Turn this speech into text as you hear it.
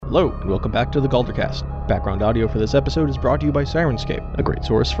Hello, and welcome back to the Galdercast. Background audio for this episode is brought to you by Syrinscape, a great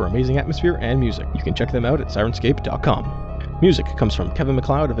source for amazing atmosphere and music. You can check them out at Syrinscape.com. Music comes from Kevin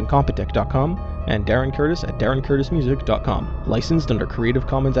MacLeod of Incompetech.com and Darren Curtis at DarrenCurtisMusic.com, licensed under Creative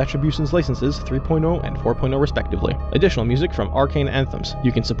Commons Attribution Licenses 3.0 and 4.0 respectively. Additional music from Arcane Anthems.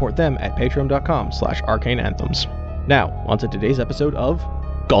 You can support them at patreon.com/arcaneanthems. Now, on to today's episode of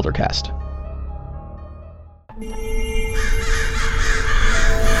Galdercast.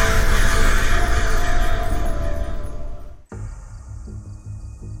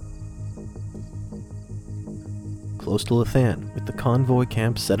 Close to Lathan, with the convoy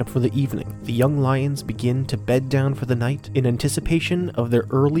camp set up for the evening, the young lions begin to bed down for the night in anticipation of their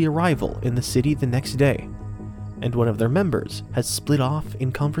early arrival in the city the next day, and one of their members has split off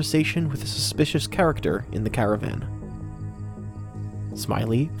in conversation with a suspicious character in the caravan.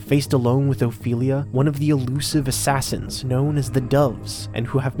 Smiley, faced alone with Ophelia, one of the elusive assassins known as the Doves, and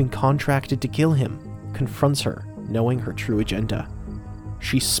who have been contracted to kill him, confronts her, knowing her true agenda.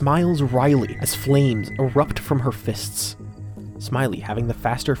 She smiles wryly as flames erupt from her fists. Smiley, having the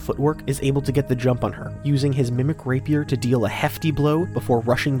faster footwork, is able to get the jump on her, using his mimic rapier to deal a hefty blow before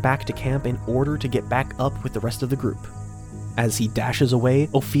rushing back to camp in order to get back up with the rest of the group. As he dashes away,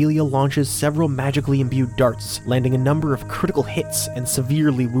 Ophelia launches several magically imbued darts, landing a number of critical hits and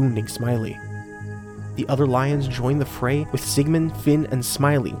severely wounding Smiley. The other lions join the fray, with Sigmund, Finn, and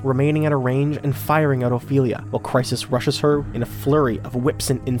Smiley remaining at a range and firing at Ophelia, while Chrysis rushes her in a flurry of whips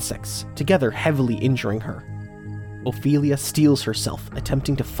and insects, together heavily injuring her. Ophelia steels herself,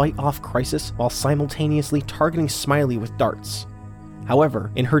 attempting to fight off Chrysis while simultaneously targeting Smiley with darts.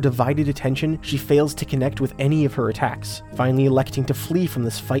 However, in her divided attention, she fails to connect with any of her attacks, finally electing to flee from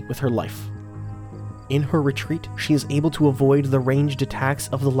this fight with her life. In her retreat, she is able to avoid the ranged attacks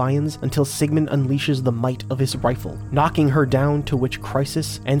of the lions until Sigmund unleashes the might of his rifle, knocking her down, to which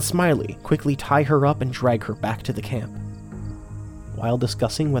Chrysis and Smiley quickly tie her up and drag her back to the camp. While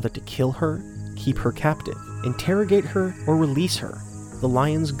discussing whether to kill her, keep her captive, interrogate her, or release her, the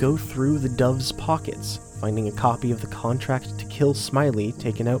lions go through the Dove's pockets, finding a copy of the contract to kill Smiley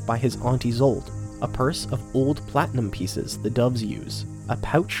taken out by his Auntie Zold, a purse of old platinum pieces the Doves use, a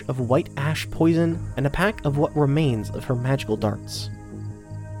pouch of white ash poison, and a pack of what remains of her magical darts.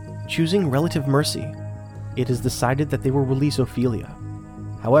 Choosing relative mercy, it is decided that they will release Ophelia.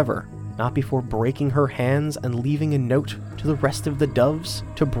 However, not before breaking her hands and leaving a note to the rest of the Doves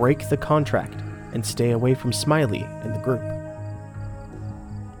to break the contract and stay away from Smiley and the group.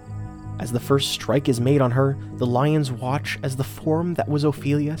 As the first strike is made on her, the lions watch as the form that was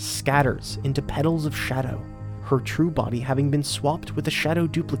Ophelia scatters into petals of shadow, her true body having been swapped with a shadow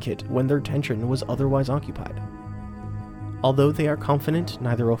duplicate when their attention was otherwise occupied. Although they are confident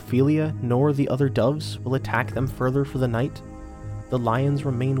neither Ophelia nor the other Doves will attack them further for the night, the lions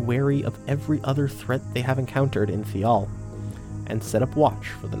remain wary of every other threat they have encountered in Thial, and set up watch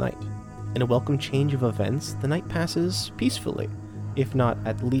for the night. In a welcome change of events, the night passes peacefully, if not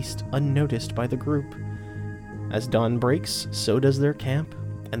at least unnoticed by the group. As dawn breaks, so does their camp,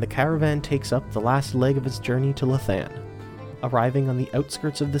 and the caravan takes up the last leg of its journey to Lathan, arriving on the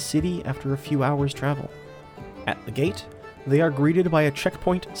outskirts of the city after a few hours' travel. At the gate, they are greeted by a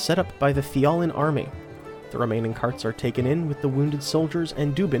checkpoint set up by the Thialan army. The remaining carts are taken in, with the wounded soldiers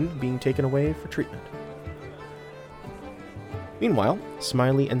and Dubin being taken away for treatment. Meanwhile,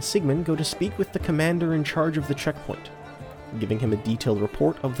 Smiley and Sigmund go to speak with the commander in charge of the checkpoint, giving him a detailed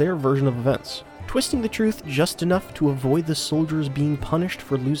report of their version of events, twisting the truth just enough to avoid the soldiers being punished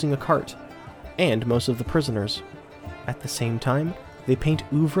for losing a cart, and most of the prisoners. At the same time, they paint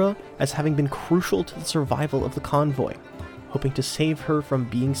Ouvra as having been crucial to the survival of the convoy, hoping to save her from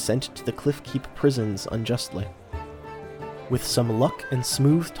being sent to the Cliffkeep prisons unjustly. With some luck and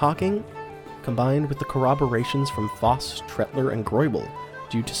smooth talking, combined with the corroborations from Foss, Tretler, and Groibel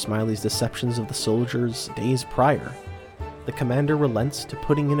due to Smiley's deceptions of the soldiers days prior, the commander relents to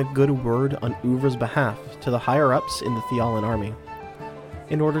putting in a good word on Ouvra's behalf to the higher-ups in the Thialan army,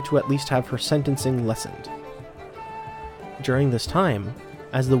 in order to at least have her sentencing lessened. During this time,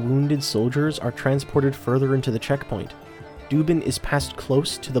 as the wounded soldiers are transported further into the checkpoint, Dubin is passed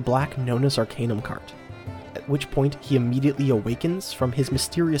close to the black Nonus Arcanum cart, at which point he immediately awakens from his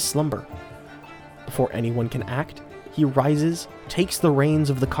mysterious slumber. Before anyone can act, he rises, takes the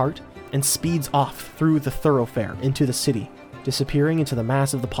reins of the cart, and speeds off through the thoroughfare into the city, disappearing into the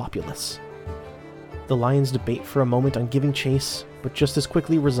mass of the populace. The lions debate for a moment on giving chase, but just as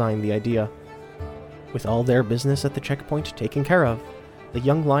quickly resign the idea. With all their business at the checkpoint taken care of, the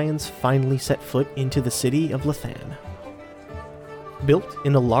young lions finally set foot into the city of Lathan. Built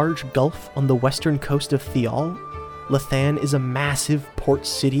in a large gulf on the western coast of Thial, Lethan is a massive port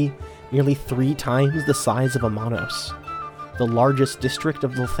city, nearly 3 times the size of Amanos. The largest district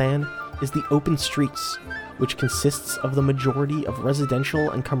of Lethan is the Open Streets, which consists of the majority of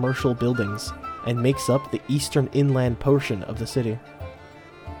residential and commercial buildings, and makes up the eastern inland portion of the city.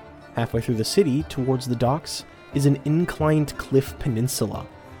 Halfway through the city, towards the docks, is an inclined cliff peninsula,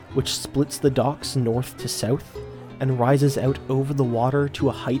 which splits the docks north to south and rises out over the water to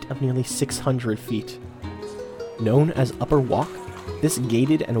a height of nearly 600 feet. Known as Upper Walk, this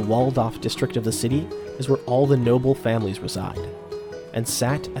gated and walled-off district of the city is where all the noble families reside, and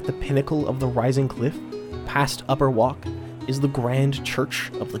sat at the pinnacle of the rising cliff, past Upper Walk, is the Grand Church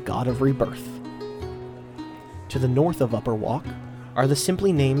of the God of Rebirth. To the north of Upper Walk are the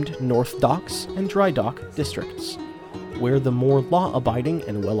simply named North Docks and Dry Dock districts, where the more law-abiding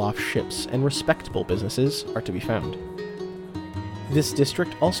and well-off ships and respectable businesses are to be found. This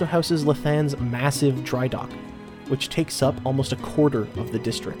district also houses Lethan's massive dry dock, which takes up almost a quarter of the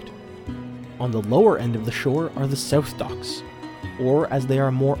district. On the lower end of the shore are the South Docks, or as they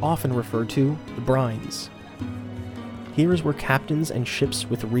are more often referred to, the Brines. Here is where captains and ships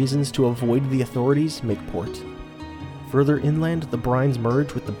with reasons to avoid the authorities make port. Further inland, the Brines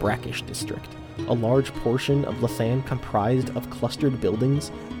merge with the Brackish district, a large portion of Lethan comprised of clustered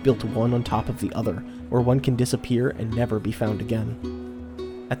buildings built one on top of the other, where one can disappear and never be found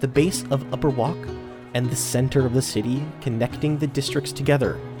again. At the base of Upper Walk, and the center of the city, connecting the districts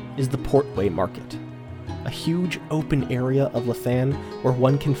together, is the Portway Market, a huge open area of Lethan where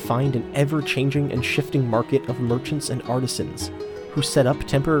one can find an ever-changing and shifting market of merchants and artisans who set up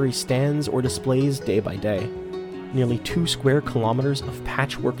temporary stands or displays day by day. Nearly 2 square kilometers of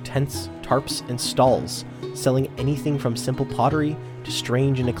patchwork tents, tarps, and stalls, selling anything from simple pottery to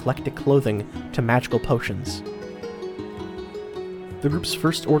strange and eclectic clothing to magical potions. The group's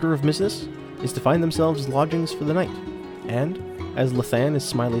first order of business is to find themselves lodgings for the night, and, as Lethan is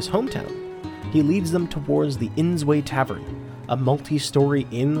Smiley's hometown, he leads them towards the Innsway Tavern, a multi-story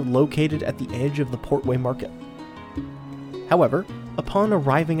inn located at the edge of the Portway Market. However, upon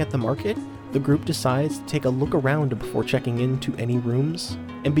arriving at the market, the group decides to take a look around before checking into any rooms,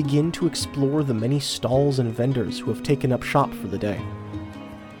 and begin to explore the many stalls and vendors who have taken up shop for the day.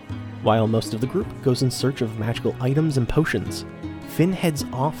 While most of the group goes in search of magical items and potions, Finn heads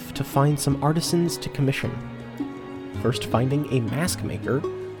off to find some artisans to commission. First finding a mask maker,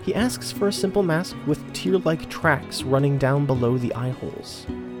 he asks for a simple mask with tear-like tracks running down below the eye holes.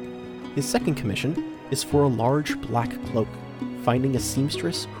 His second commission is for a large black cloak, finding a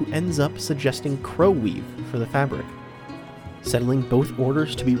seamstress who ends up suggesting crow weave for the fabric. Settling both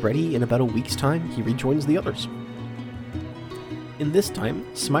orders to be ready in about a week's time, he rejoins the others. In this time,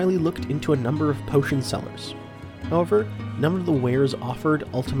 Smiley looked into a number of potion sellers. However, none of the wares offered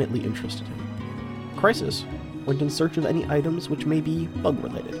ultimately interested him. Crisis went in search of any items which may be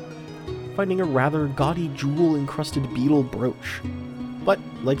bug-related, finding a rather gaudy jewel-encrusted beetle brooch, but,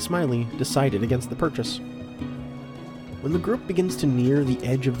 like Smiley, decided against the purchase. When the group begins to near the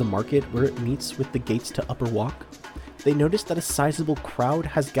edge of the market where it meets with the gates to Upper Walk, they notice that a sizable crowd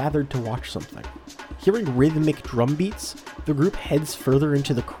has gathered to watch something. Hearing rhythmic drum beats, the group heads further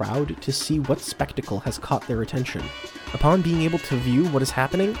into the crowd to see what spectacle has caught their attention. Upon being able to view what is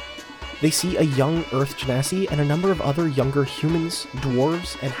happening, they see a young Earth Genasi and a number of other younger humans,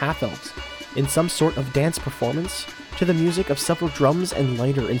 dwarves, and half-elves in some sort of dance performance to the music of several drums and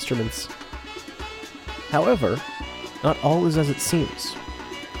lighter instruments. However, not all is as it seems.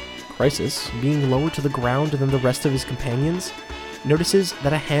 Crisis, being lower to the ground than the rest of his companions, notices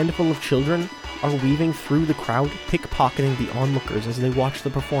that a handful of children are weaving through the crowd, pickpocketing the onlookers as they watch the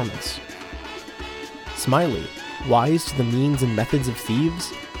performance. Smiley, wise to the means and methods of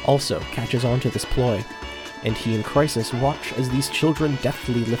thieves, also catches on to this ploy, and he and Crisis watch as these children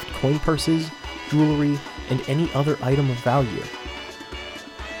deftly lift coin purses, jewelry, and any other item of value.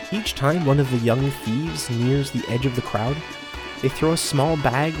 Each time one of the young thieves nears the edge of the crowd, they throw a small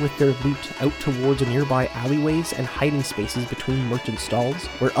bag with their loot out towards nearby alleyways and hiding spaces between merchant stalls,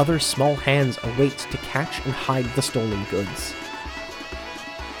 where other small hands await to catch and hide the stolen goods.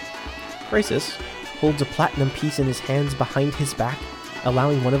 Crisis holds a platinum piece in his hands behind his back,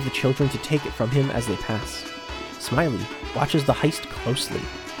 allowing one of the children to take it from him as they pass. Smiley watches the heist closely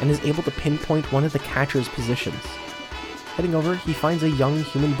and is able to pinpoint one of the catcher's positions. Heading over, he finds a young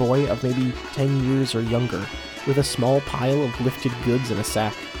human boy of maybe 10 years or younger, with a small pile of lifted goods in a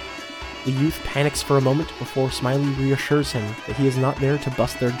sack. The youth panics for a moment before Smiley reassures him that he is not there to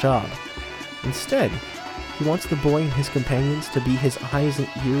bust their job. Instead, he wants the boy and his companions to be his eyes and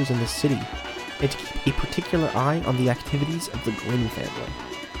ears in the city, and to keep a particular eye on the activities of the Gwyn family.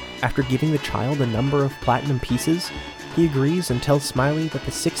 After giving the child a number of platinum pieces, he agrees and tells Smiley that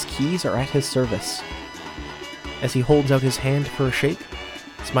the 6 keys are at his service. As he holds out his hand for a shake,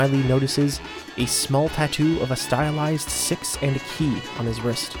 Smiley notices a small tattoo of a stylized 6 and a key on his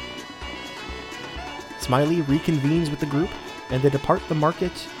wrist. Smiley reconvenes with the group, and they depart the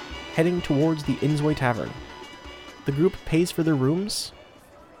market, heading towards the Innsway Tavern. The group pays for their rooms,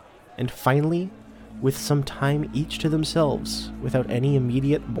 and finally, with some time each to themselves, without any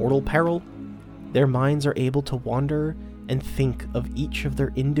immediate mortal peril, their minds are able to wander and think of each of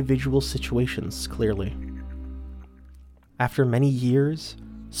their individual situations clearly. After many years,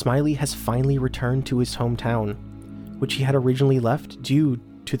 Smiley has finally returned to his hometown, which he had originally left due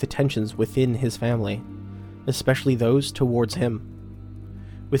to the tensions within his family, especially those towards him.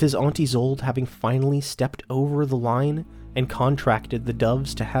 With his Aunt Isolde having finally stepped over the line and contracted the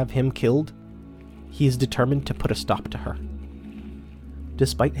Doves to have him killed, he is determined to put a stop to her.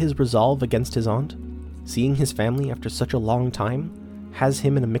 Despite his resolve against his aunt, seeing his family after such a long time has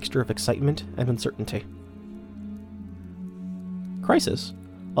him in a mixture of excitement and uncertainty. Chrysis,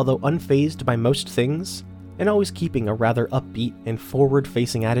 although unfazed by most things, and always keeping a rather upbeat and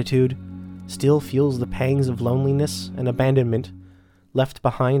forward-facing attitude, still feels the pangs of loneliness and abandonment left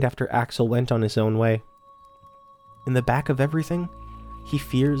behind after Axel went on his own way. In the back of everything, he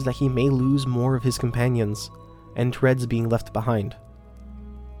fears that he may lose more of his companions, and dreads being left behind.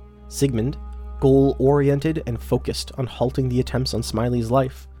 Sigmund, goal-oriented and focused on halting the attempts on Smiley's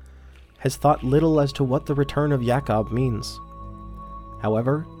life, has thought little as to what the return of Jakob means.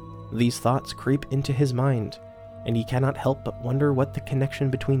 However, these thoughts creep into his mind, and he cannot help but wonder what the connection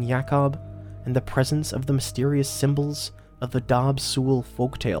between Jakob and the presence of the mysterious symbols of the Dob Sewell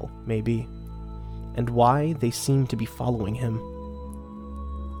folktale may be, and why they seem to be following him.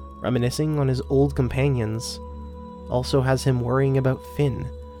 Reminiscing on his old companions also has him worrying about Finn,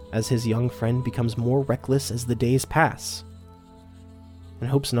 as his young friend becomes more reckless as the days pass, and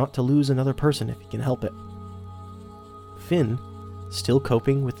hopes not to lose another person if he can help it. Finn, still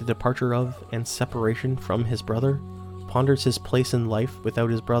coping with the departure of and separation from his brother, ponders his place in life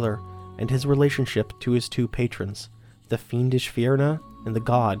without his brother and his relationship to his 2 patrons, the fiendish Fierna and the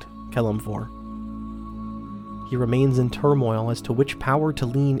god Kelemvor. He remains in turmoil as to which power to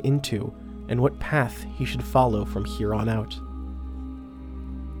lean into and what path he should follow from here on out.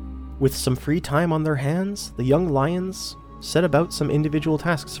 With some free time on their hands, the young lions set about some individual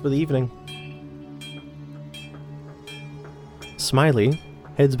tasks for the evening. Smiley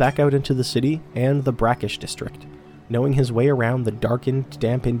heads back out into the city and the Brackish district, knowing his way around the darkened,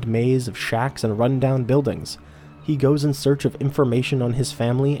 dampened maze of shacks and run-down buildings. He goes in search of information on his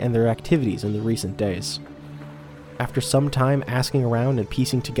family and their activities in the recent days. After some time asking around and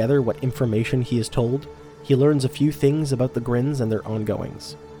piecing together what information he is told, he learns a few things about the Grins and their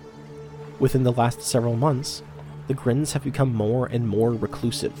ongoings. Within the last several months, the Grins have become more and more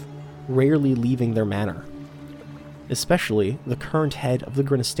reclusive, rarely leaving their manor. Especially the current head of the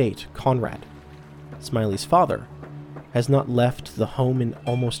Grin estate, Conrad, Smiley's father, has not left the home in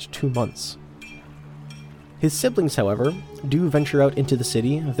almost 2 months. His siblings, however, do venture out into the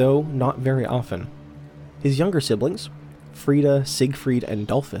city, though not very often. His younger siblings, Frida, Siegfried, and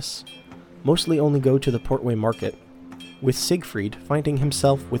Dolphus, mostly only go to the Portway market, with Siegfried finding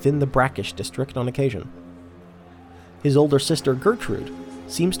himself within the Brackish district on occasion. His older sister Gertrude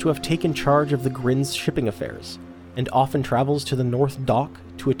seems to have taken charge of the Grin's shipping affairs, and often travels to the North Dock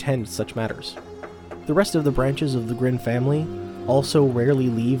to attend such matters. The rest of the branches of the Grin family also rarely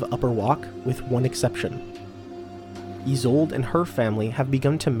leave Upper Walk, with one exception. Isolde and her family have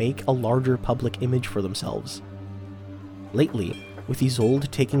begun to make a larger public image for themselves. Lately, with Isolde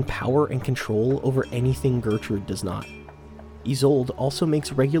taking power and control over anything Gertrude does not. Isolde also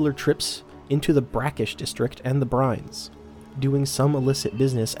makes regular trips into the Brackish district and the Brines, doing some illicit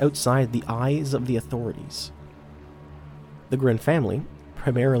business outside the eyes of the authorities. The Grin family,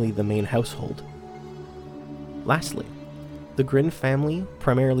 primarily the main household. Lastly, the Grin family,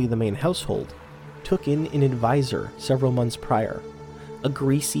 primarily the main household, took in an advisor several months prior, a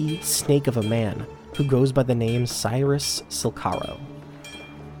greasy snake of a man who goes by the name Cyrus Silcaro.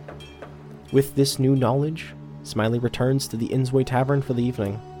 With this new knowledge, Smiley returns to the Innsway Tavern for the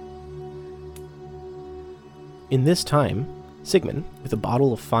evening. In this time, Sigmund, with a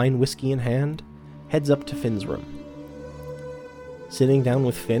bottle of fine whiskey in hand, heads up to Finn's room. Sitting down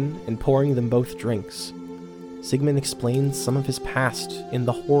with Finn and pouring them both drinks, Sigmund explains some of his past in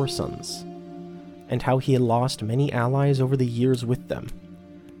the Whoresons, and how he had lost many allies over the years with them,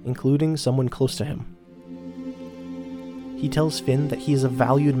 including someone close to him. He tells Finn that he is a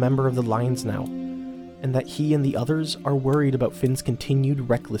valued member of the Lions now, and that he and the others are worried about Finn's continued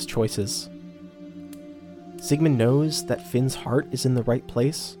reckless choices. Sigmund knows that Finn's heart is in the right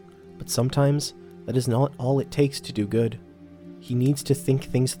place, but sometimes that is not all it takes to do good. He needs to think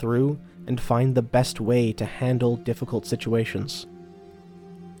things through and find the best way to handle difficult situations.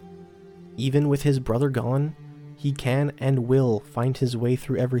 Even with his brother gone, he can and will find his way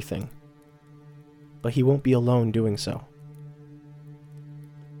through everything. But he won't be alone doing so.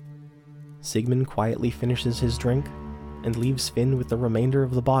 Sigmund quietly finishes his drink and leaves Finn with the remainder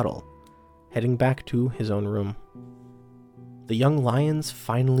of the bottle, heading back to his own room. The young lions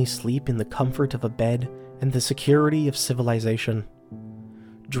finally sleep in the comfort of a bed and the security of civilization,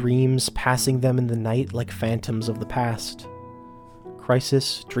 dreams passing them in the night like phantoms of the past.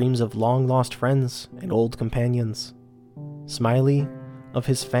 Crisis dreams of long-lost friends and old companions. Smiley, of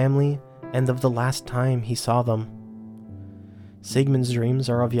his family, and of the last time he saw them. Sigmund's dreams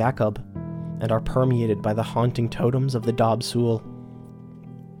are of Jakob, and are permeated by the haunting totems of the Dobsul.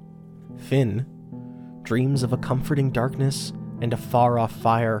 Finn dreams of a comforting darkness and a far-off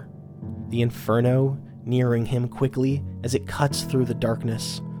fire, the inferno nearing him quickly as it cuts through the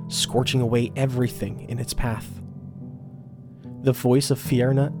darkness, scorching away everything in its path. The voice of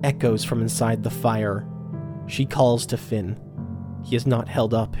Fierna echoes from inside the fire. She calls to Finn. He has not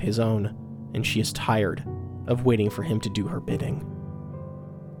held up his own, and she is tired of waiting for him to do her bidding.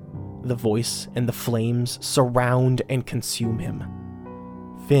 The voice and the flames surround and consume him.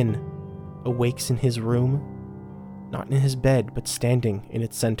 Finn awakes in his room, not in his bed, but standing in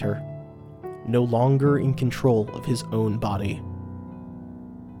its center, no longer in control of his own body.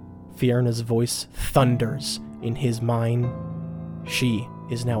 Fierna's voice thunders in his mind. She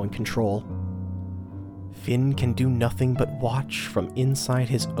is now in control. Finn can do nothing but watch from inside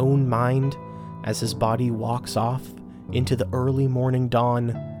his own mind as his body walks off into the early morning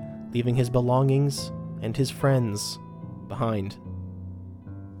dawn, leaving his belongings and his friends behind.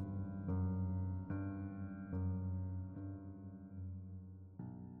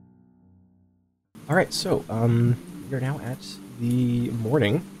 Alright, so, you're now at the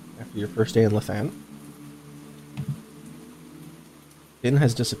morning after your first day in Lethan. Finn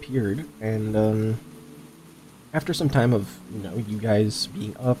has disappeared, and, after some time of, you guys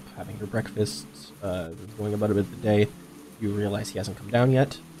being up, having your breakfasts, going about a bit of the day, you realize he hasn't come down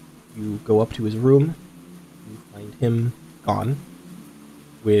yet. You go up to his room, you find him gone,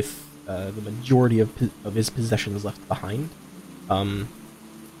 with the majority of his possessions left behind.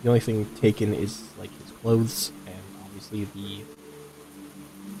 The only thing taken is, like, his clothes, and obviously the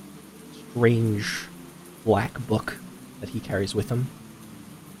strange black book that he carries with him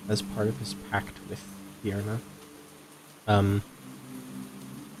as part of his pact with Fierna.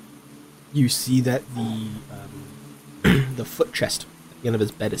 You see that the foot chest at the end of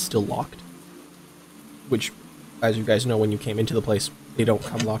his bed is still locked, which, as you guys know, when you came into the place, they don't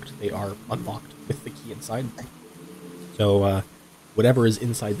come locked, they are unlocked with the key inside. So, whatever is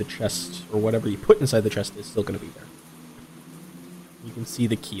inside the chest, or whatever you put inside the chest, is still going to be there. You can see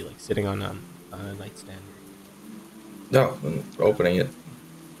the key, like, sitting on a nightstand. No, I'm opening it.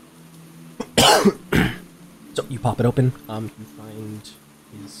 So, you pop it open, you find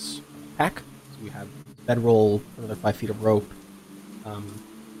his pack. So you have his bedroll, another 5 feet of rope.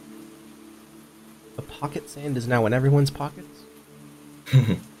 The pocket sand is now in everyone's pockets.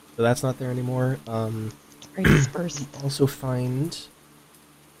 So that's not there anymore. Very dispersed. Also find...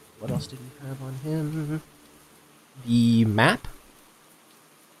 What else did we have on him? The map.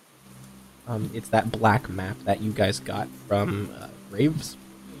 It's that black map that you guys got from Graves.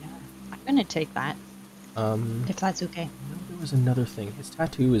 Yeah, I'm gonna take that. If that's okay. No, there was another thing. His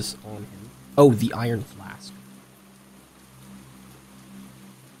tattoo is on him. Oh, the iron flask.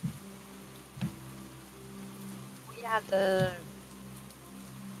 Yeah, the...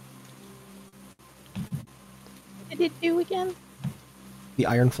 What did it do again? The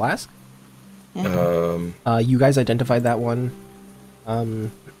iron flask? Yeah. You guys identified that one.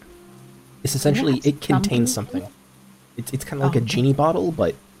 It's essentially, it contains something. It's kind of like a genie bottle,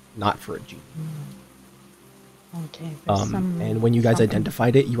 but not for a genie. Okay. And when you guys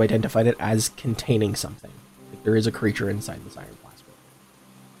identified it, you identified it as containing something. Like, there is a creature inside this iron flask.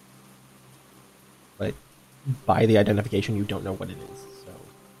 But by the identification, you don't know what it is. So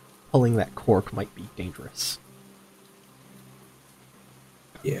pulling that cork might be dangerous.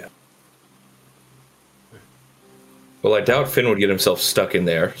 Yeah. Well, I doubt Finn would get himself stuck in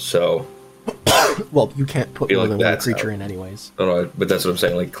there, so... Well, you can't put more like than one creature in anyways. No, but that's what I'm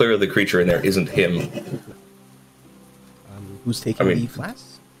saying. Like, clearly the creature in there isn't him. Who's taking the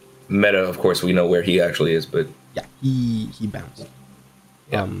flask? Meta, of course, we know where he actually is, but... Yeah, he bounced.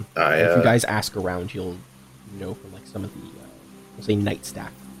 If you guys ask around, you'll know from like some of the, we'll say, night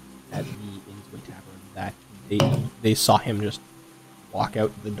staff at the Innswood Tavern that they saw him just walk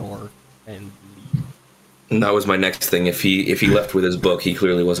out the door and leave. And that was my next thing. If he left with his book, he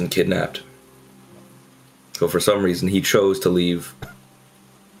clearly wasn't kidnapped. So for some reason, he chose to leave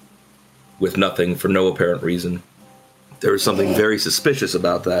with nothing for no apparent reason. There was something very suspicious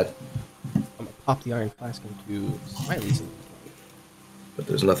about that. I'm gonna pop the iron flask into Smiley's. But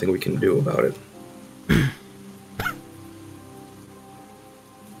there's nothing we can do about it.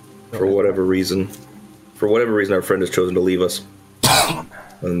 For whatever reason, our friend has chosen to leave us.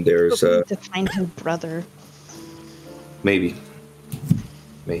 And there's to find his brother. Maybe.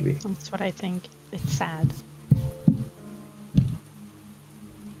 That's what I think. It's sad.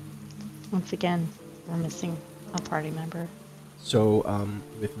 Once again, we're missing a party member. So,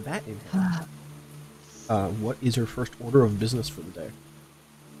 with that in hand, what is your first order of business for the day?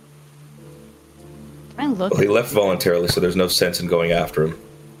 Well, he left voluntarily, so there's no sense in going after him.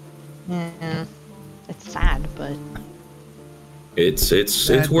 Yeah, it's sad, but it's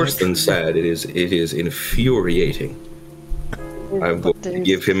worse than sad. It is infuriating. I'm going to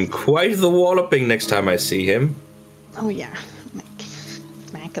give him quite the walloping next time I see him. Oh yeah,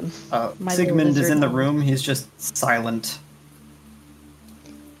 smack him. Sigmund is in the room. He's just silent.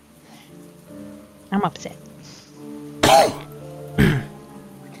 I'm upset.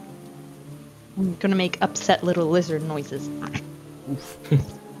 I'm gonna make upset little lizard noises.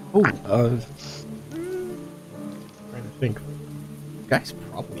 Trying to think. You guys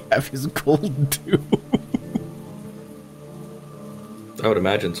probably have his gold too. I would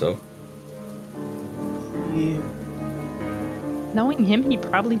imagine so. Knowing him, he'd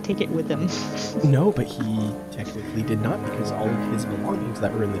probably take it with him. No, but he technically did not, because all of his belongings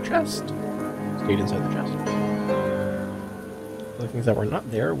that were in the chest stayed inside the chest. The things that were not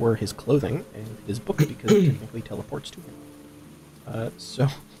there were his clothing and his book, because it technically teleports to him. So,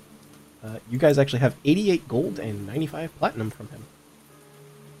 you guys actually have 88 gold and 95 platinum from him.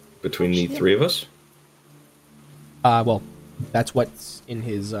 Between the three of us? Well, that's what's in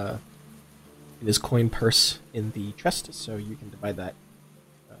his coin purse in the chest, so you can divide that.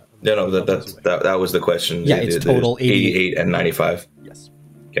 That was the question. Yeah, it's total 88 and 95. Yes.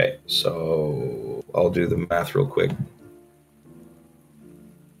 Okay, so I'll do the math real quick.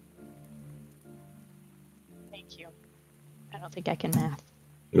 Thank you. I don't think I can math.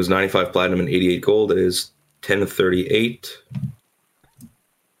 It was 95 platinum and 88 gold. It is 1038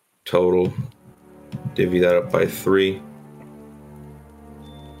 total. Divvy that up by 3.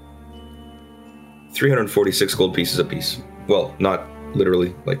 346 gold pieces apiece. Well, not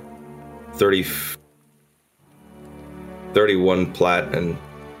literally, like 31 plat, and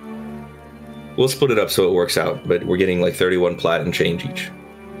we'll split it up so it works out, but we're getting like 31 plat and change each.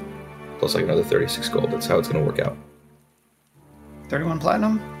 Plus like another 36 gold. That's how it's going to work out. 31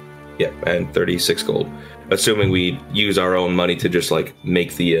 platinum? Yeah, and 36 gold. Assuming we use our own money to just like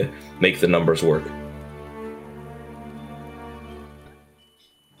make the numbers work.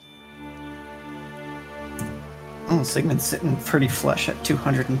 Oh, Sigmund's sitting pretty flush at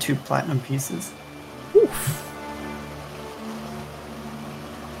 202 platinum pieces. Oof.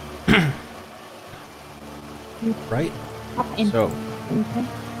 Right? So,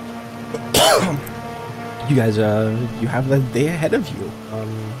 you guys, you have the day ahead of you.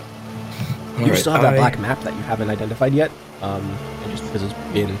 You still have that black map that you haven't identified yet, and just because it's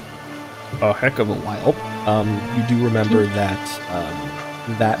been a heck of a while, you do remember that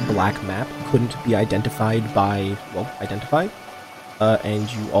that black map couldn't be identified by,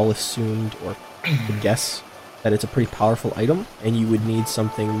 and you all assumed, or could guess, that it's a pretty powerful item, and you would need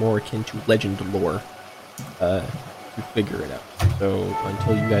something more akin to legend lore to figure it out. So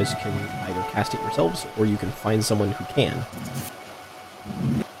until you guys can either cast it yourselves, or you can find someone who can.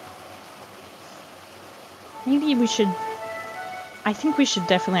 Maybe we should... I think we should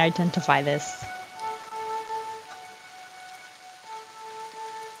definitely identify this.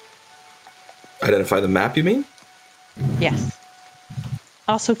 Identify the map, you mean? Yes.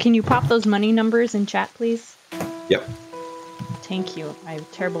 Also, can you pop those money numbers in chat, please? Yep. Thank you. I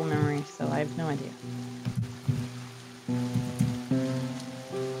have terrible memory, so I have no idea.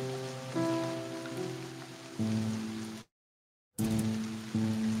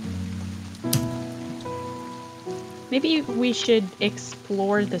 Maybe we should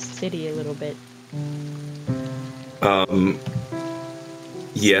explore the city a little bit.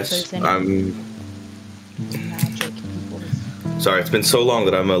 Yes. Magic. Sorry, it's been so long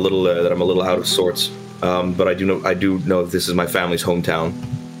that I'm a little out of sorts. But I do know that this is my family's hometown.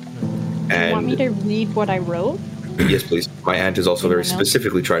 Do you want me to read what I wrote? Yes, please. My aunt is also very Anyone else?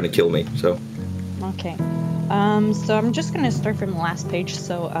 specifically trying to kill me, so... Okay. So I'm just gonna start from the last page.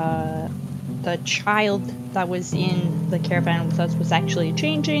 So, the child that was in the caravan with us was actually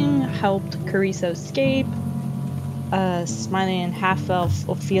changing, helped Carissa escape. Smiley and half-elf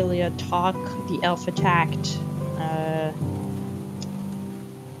Ophelia talk. The elf attacked.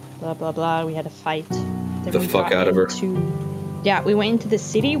 Blah blah blah. We had a fight. Then The we fuck got out of her. Yeah, we went into the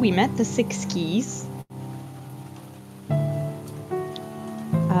city. We met the Six Keys.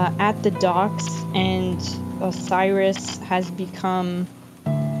 At the docks, and Osiris has become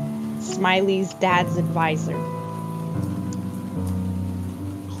Smiley's dad's advisor,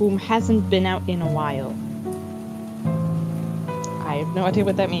 whom hasn't been out in a while. I have no idea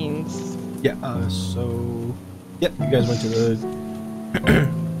what that means. Yeah, Yep, you guys went to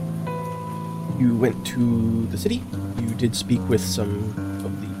the... You went to the city. You did speak with some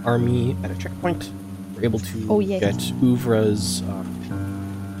of the army at a checkpoint. Were able to get Uvra's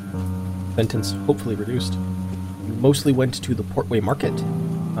sentence hopefully reduced. You mostly went to the Portway Market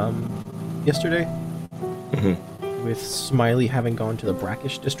yesterday, with Smiley having gone to the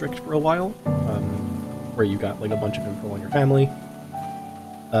Brackish district for a while, where you got like a bunch of info on your family.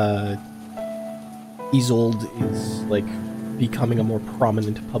 Isolde is like becoming a more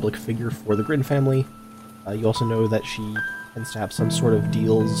prominent public figure for the Grin family. You also know that she tends to have some sort of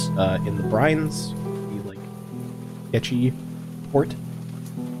deals in the brines, the like sketchy port.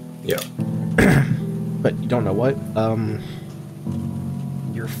 Yeah. But you don't know what.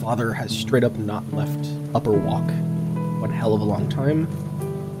 Your father has straight up not left Upper Walk one hell of a long time.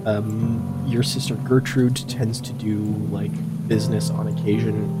 Your sister Gertrude tends to do like business on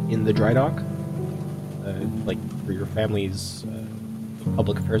occasion in the dry dock, like for your family's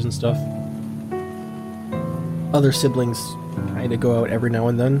public affairs and stuff. Other siblings kind of go out every now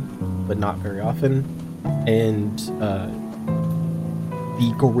and then, but not very often. And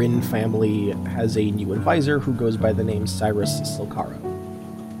the Gorin family has a new advisor who goes by the name Cyrus Silcara.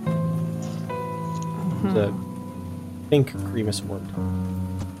 So, think Cremus Wormtongue.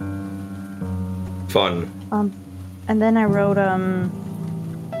 Fun. And then I wrote I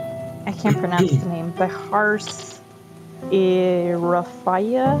can't pronounce the name. Bahars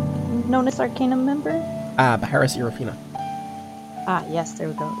Irafaya, known as Arcanum member. Baharis Irafina. Yes, there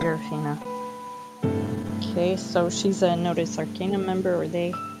we go, Irafina. Okay, so she's a Notice Arcanum member, or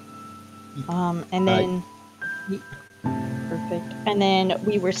they. And then... Perfect. And then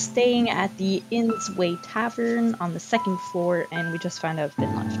we were staying at the Inn's Way Tavern on the second floor, and we just found out it's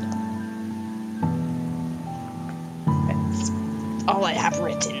been left. That's all I have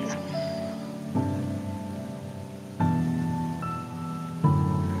written.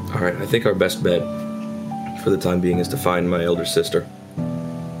 Alright, I think our best bet for the time being is to find my elder sister.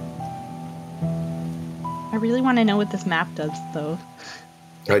 I really want to know what this map does, though.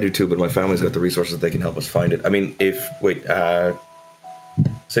 I do too, but my family's got the resources that can help us find it. I mean,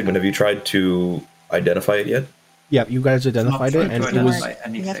 Sigmund, have you tried to identify it yet? Yeah, you guys identified it, and it was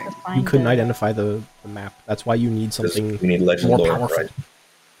you couldn't it. identify the map. That's why you need something We need legend more lore, powerful.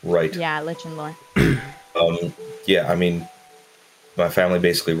 Right. Yeah, legend lore. Yeah, I mean, my family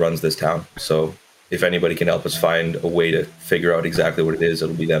basically runs this town, so if anybody can help us find a way to figure out exactly what it is,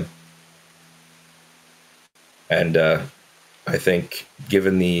 it'll be them. And I think,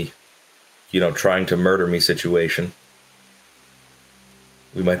 given the, trying to murder me situation,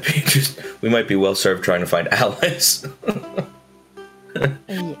 we might be well served trying to find allies.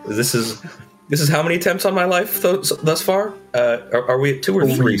 Yes. This is how many attempts on my life thus far? Are we at 2 or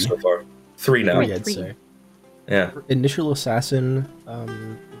 3 so far? 3 now. I'd say. Yeah. Initial assassin,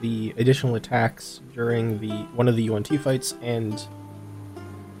 the additional attacks during one of the UNT fights, and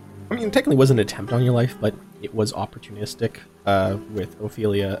I mean, it technically was an attempt on your life, but it was opportunistic, with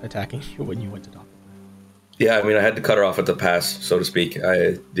Ophelia attacking you when you went to talk. Yeah, I mean, I had to cut her off at the pass, so to speak.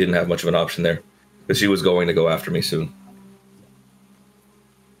 I didn't have much of an option there, because she was going to go after me soon.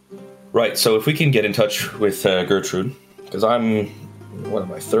 Right, so if we can get in touch with Gertrude, because I'm, what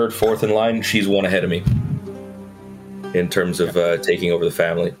am I, 3rd, 4th in line? She's one ahead of me in terms of taking over the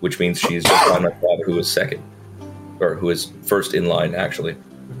family, which means she's just behind my father, who is 2nd, or who is 1st in line, actually.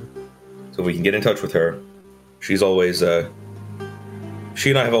 So if we can get in touch with her, she's always, she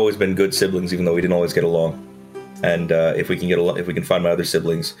and I have always been good siblings, even though we didn't always get along. And if we can find my other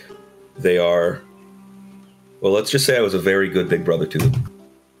siblings, they are, well, let's just say I was a very good big brother to them.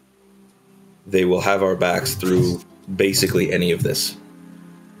 They will have our backs through basically any of this.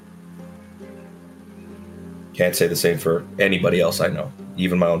 Can't say the same for anybody else I know,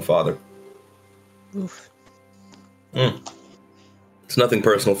 even my own father. Oof. It's nothing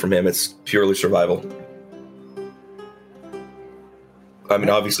personal from him, it's purely survival. I mean,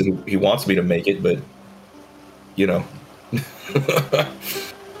 obviously he wants me to make it, but you know,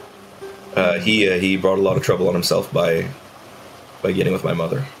 he brought a lot of trouble on himself by getting with my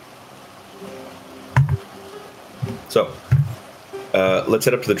mother. So let's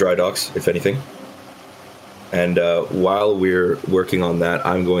head up to the dry docks, if anything. And while we're working on that,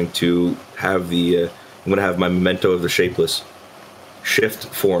 I'm going to have my memento of the Shapeless shift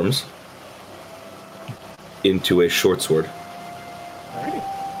forms into a short sword.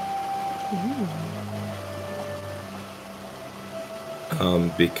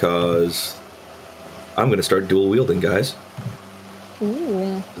 Because I'm going to start dual wielding, guys.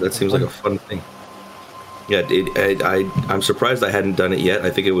 Ooh. That seems like a fun thing. Yeah, I'm surprised I hadn't done it yet.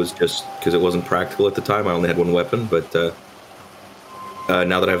 I think it was just because it wasn't practical at the time. I only had one weapon, but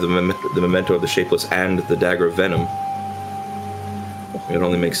now that I have the memento of the Shapeless and the dagger of venom, it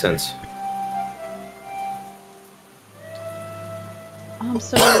only makes sense.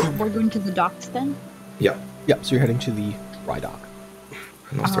 So we're going to the docks then? Yeah. Yeah, so you're heading to the dry dock.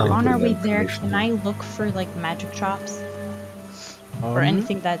 On our way there, can I look for like magic shops or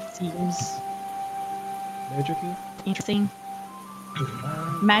anything that seems magic-y? interesting?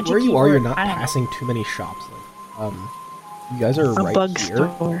 Magic. Where you are, you're not passing too many shops. Like, you guys are right bug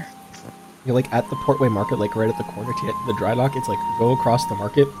here. Store. You're like at the Portway Market, like right at the corner to get the dry dock. It's like go across the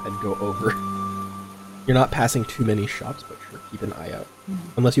market and go over. You're not passing too many shops, but sure, keep an eye out.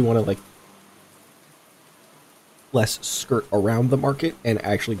 Unless you want to like less skirt around the market and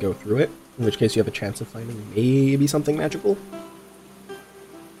actually go through it, in which case you have a chance of finding maybe something magical.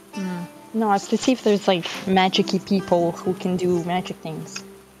 No, it's to see if there's like magic-y people who can do magic things.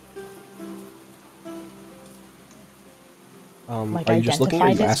 Like are you just looking or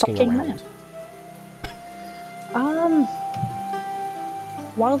are you asking around? Man.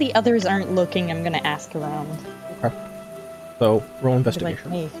 While the others aren't looking, I'm gonna ask around. Okay. So roll Like,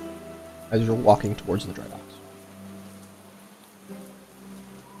 investigation hey, as you're walking towards the dry docks.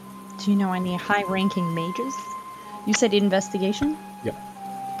 do you know any high-ranking mages? You said investigation? Yep.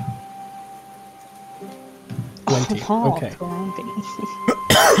 20. Oh, Okay.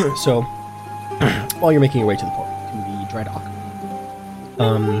 20. So while you're making your way to the dry dock,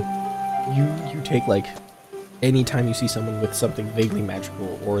 you take like any time you see someone with something vaguely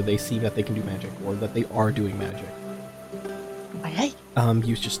magical, or they seem that they can do magic, or that they are doing magic. Hey.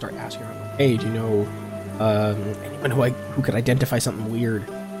 You just start asking around, like, hey, do you know anyone who could identify something weird?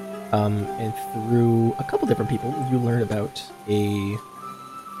 And through a couple different people, you learn about a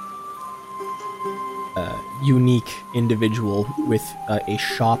unique individual with a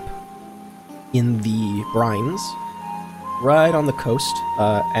shop in the brines, right on the coast,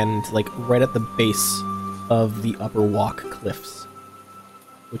 and like right at the base of the Upper Walk Cliffs,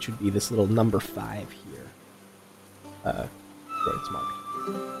 which would be this little number 5 here. Where it's marked.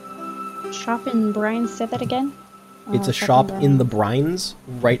 Shop in Brine, say that again? It's a shop in the brines,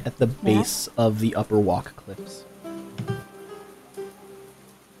 right at the base of the Upper Walk Cliffs.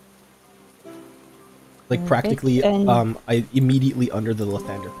 Like practically, immediately under the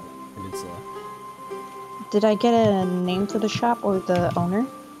Lathander Peninsula. Did I get a name to the shop or the owner?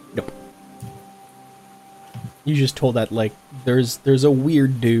 Nope. You just told that like there's a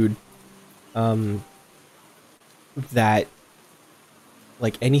weird dude, that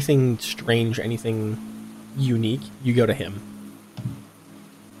like anything strange, anything unique, you go to him.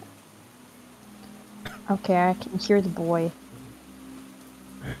 Okay, I can hear the boy.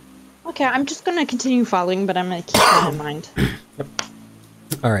 Okay, I'm just gonna continue following, but I'm gonna keep that in mind. Yep.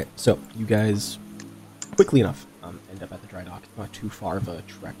 Alright, so you guys quickly enough end up at the dry dock. It's not too far of a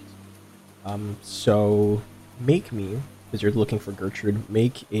trek. So make me, because you're looking for Gertrude,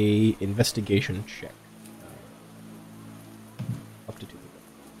 make a investigation check. Up to 2 people.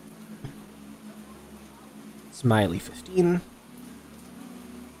 Smiley 15.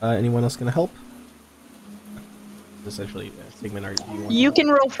 Anyone else gonna help? Essentially, Sigmund, do you want You can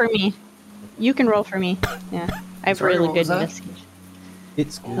roll for me. You can roll for me. Yeah, I have Sorry, really what good was that? investigation.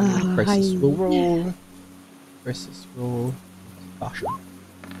 It's good. Crisis will roll. Crisis roll. Caution.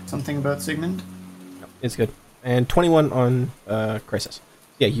 Something about Sigmund? No, it's good. And 21 on Crisis.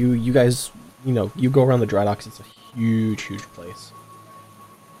 Yeah, you guys, you go around the dry docks. It's a huge place.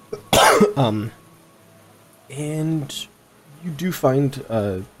 And you do find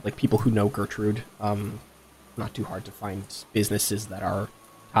like people who know Gertrude. Not too hard to find businesses that are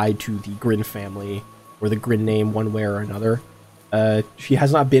tied to the Grin family or the Grin name one way or another. She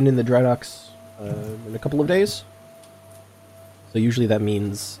has not been in the dry docks in a couple of days. So usually that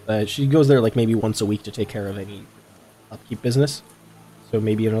means she goes there like maybe once a week to take care of any upkeep business. So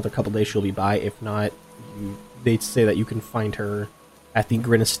maybe another couple days she'll be by. If not, they'd say that you can find her at the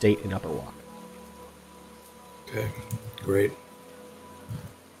Grin Estate in Upper Walk. Okay, great.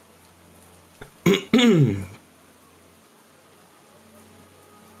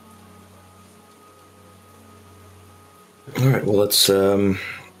 All right, well, let's, and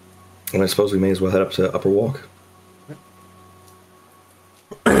I suppose we may as well head up to Upper Walk.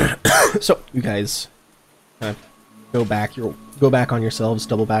 So, you guys go back. You'll go back on yourselves,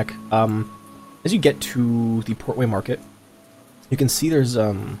 double back. As you get to the Portway Market, you can see there's, I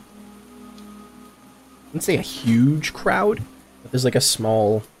wouldn't say a huge crowd, but there's like a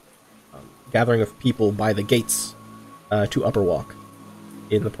small gathering of people by the gates to Upper Walk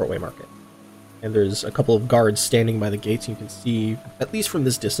in the Portway Market. And there's a couple of guards standing by the gates, and you can see, at least from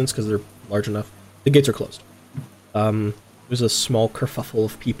this distance, because they're large enough, the gates are closed. There's a small kerfuffle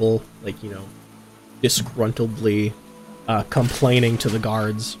of people, like, disgruntledly complaining to the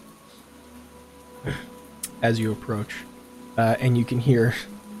guards as you approach. And you can hear...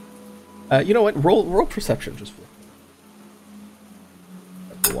 you know what? Roll perception, just for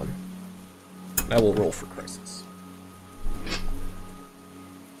one. I will roll for crisis.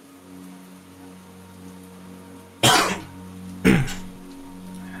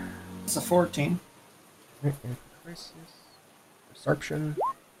 It's a 14. Crisis. Perception.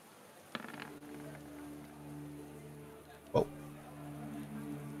 Whoa.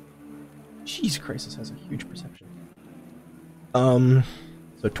 Jeez, crisis has a huge perception.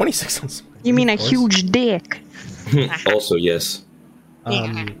 So 26 on Smiley. You mean a of course. huge dick? Also, yes.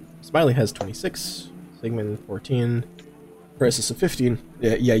 Smiley has 26. Sigmund 14. Crisis of 15.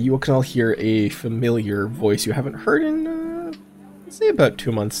 Yeah, you can all hear a familiar voice you haven't heard in, let's say about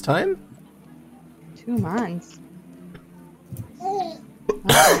 2 months' time. 2 months.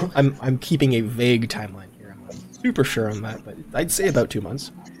 I'm keeping a vague timeline here. I'm not super sure on that, but I'd say about 2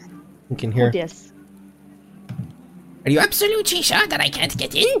 months. You can hear. Yes. Are you absolutely sure that I can't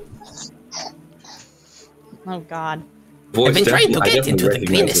get in? Oh God. Voice, I've been trying to I get into the definitely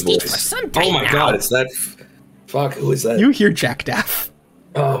Green recognize the Estate for voice. some time Oh my now. god, it's that... Fuck, who is that? You hear Jack Daff.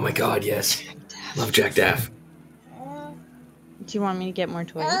 Oh my god, yes. Love Jack Daff. Do you want me to get more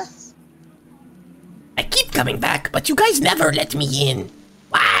toys? I keep coming back, but you guys never let me in.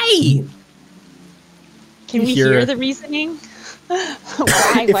 Why? Can You we hear- hear the reasoning?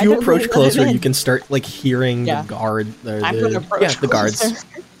 Why? If Why you don't approach we let closer, it in? you can start like hearing Yeah. the guard. I'm gonna approach the guards.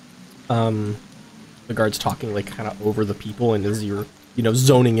 closer. The guards talking like kind of over the people, and as you're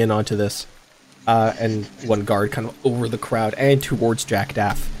zoning in onto this, and one guard kind of over the crowd and towards Jack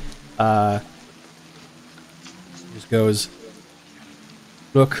Daff, just goes,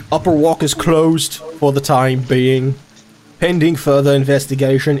 "Look, Upper Walk is closed for the time being, pending further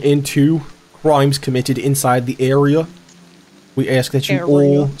investigation into crimes committed inside the area. We ask that you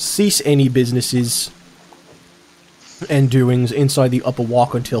all cease any businesses and doings inside the Upper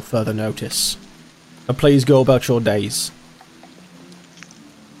Walk until further notice. Now please go about your days."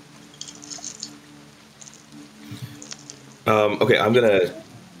 Okay, I'm gonna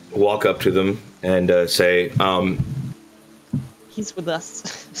walk up to them and say, He's with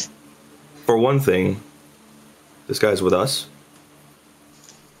us. for one thing, this guy's with us.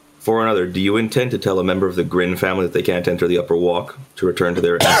 For another, do you intend to tell a member of the Grin family that they can't enter the Upper Walk to return to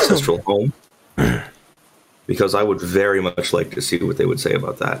their ancestral home? Because I would very much like to see what they would say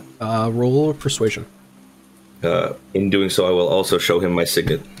about that. Roll persuasion. In doing so, I will also show him my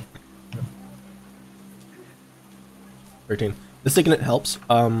signet. 13. The signet helps.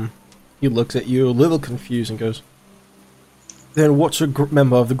 He looks at you a little confused and goes, "Then what's a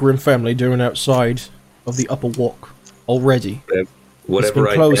member of the Grim family doing outside of the Upper Walk already? It's Whatever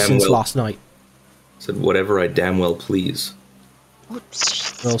been I closed damn since well last night." said, whatever I damn well please.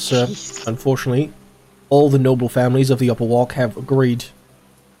 Well, sir, unfortunately, all the noble families of the Upper Walk have agreed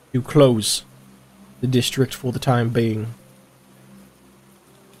to close the district for the time being.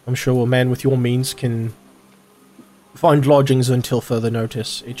 I'm sure a man with your means can find lodgings until further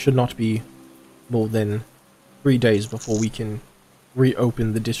notice. It should not be more than 3 days before we can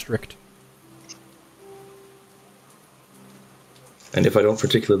reopen the district. And if I don't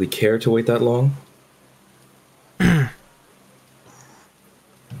particularly care to wait that long,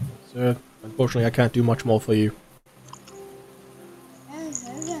 Sir, unfortunately, I can't do much more for you.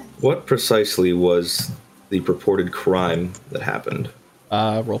 what precisely was the purported crime that happened?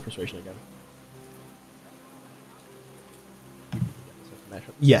 Roll persuasion again.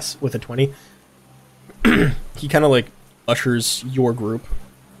 Yes, with a 20. He kind of like ushers your group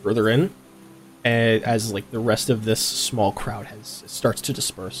further in, and as like the rest of this small crowd starts to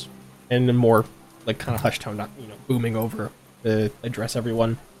disperse, and a more like kind of hushed tone, not booming over to address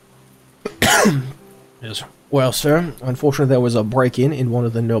everyone. Yes. Well, sir, unfortunately there was a break-in in one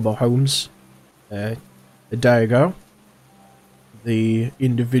of the noble homes a day ago. The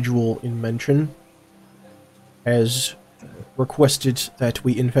individual in mention has requested that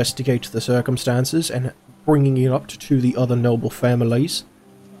we investigate the circumstances, and bringing it up to the other noble families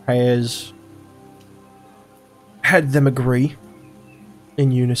has had them agree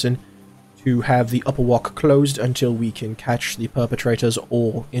in unison to have the upper walk closed until we can catch the perpetrators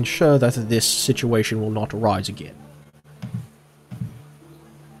or ensure that this situation will not arise again.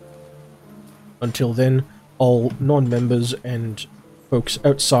 Until then, all non-members and folks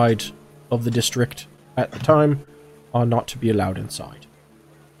outside of the district at the time are not to be allowed inside.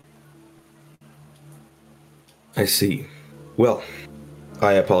 I see. Well,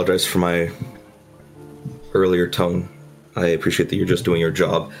 I apologize for my earlier tone. I appreciate that you're just doing your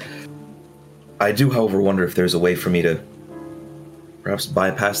job. I do, however, wonder if there's a way for me to perhaps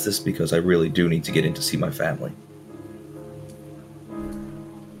bypass this, because I really do need to get in to see my family.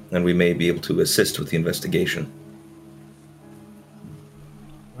 And we may be able to assist with the investigation.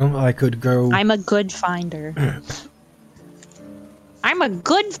 Well, I could go... I'm a good finder. I'm a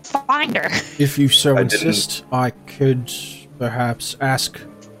good finder. If you so insist, I could perhaps ask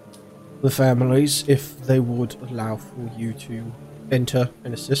the families if they would allow for you to enter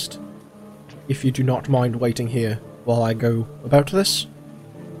and assist. If you do not mind waiting here while I go about this.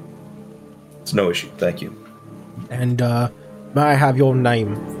 It's no issue, thank you. And, may I have your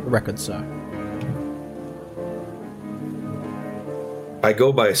name for the record, sir? I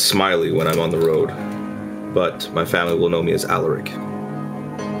go by Smiley when I'm on the road, but my family will know me as Alaric.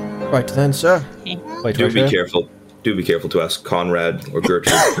 Right then, sir. Wait, Do right be here. careful. Do be careful to ask Conrad or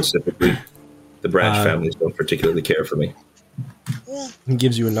Gertrude specifically. The Branch families don't particularly care for me. He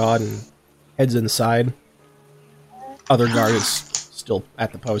gives you a nod and heads inside. Other guard is still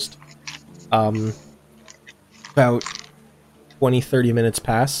at the post. About 20-30 minutes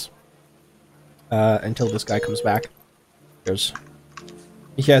pass until this guy comes back.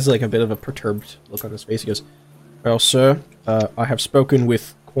 He has like a bit of a perturbed look on his face. He goes, "Well, sir, I have spoken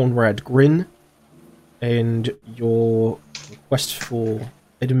with Conrad Grin, and your request for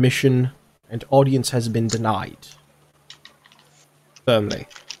admission and audience has been denied. Firmly,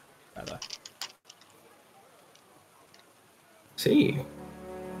 rather." See.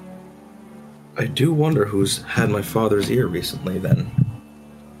 I do wonder who's had my father's ear recently, then.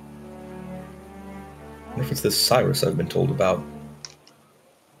 I wonder if it's this Cyrus I've been told about.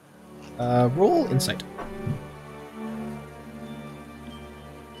 Roll insight.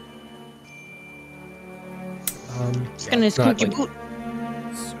 It's gonna it's not, scoot your like,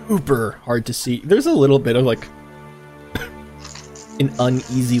 boot. super hard to see. There's a little bit of like an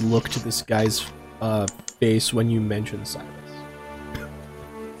uneasy look to this guy's face when you mention Cyrus.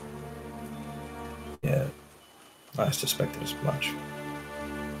 Yeah, I suspected as much.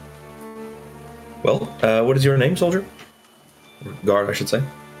 Well, what is your name, soldier? Or guard, I should say.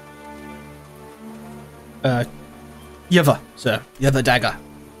 Yeva, sir. Yeva Dagger.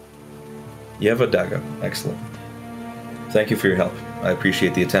 Yeva Daga. Excellent. Thank you for your help. I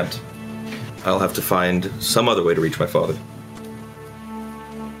appreciate the attempt. I'll have to find some other way to reach my father.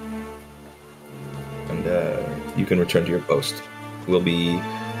 And you can return to your post. We'll be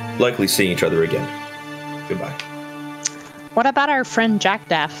likely seeing each other again. Goodbye. What about our friend Jack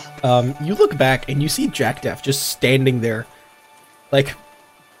Daff? You look back and you see Jack Daff just standing there, like,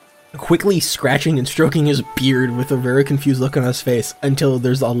 quickly scratching and stroking his beard with a very confused look on his face until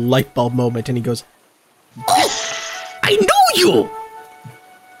there's a light bulb moment and he goes, Oh, I know you!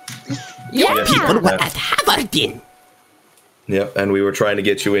 Yeah. People were at Havardin. Yep, and we were trying to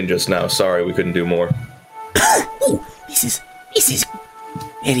get you in just now. Sorry, we couldn't do more. Oh, this is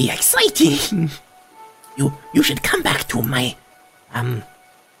very exciting. You should come back to my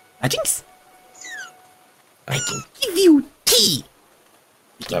lodgings. I can give you tea.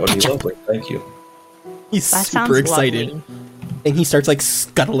 That would be lovely. Thank you. he's That super sounds excited. lovely. And he starts like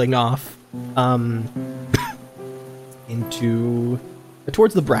scuttling off into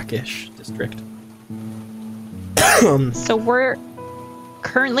towards the Brackish district. So we're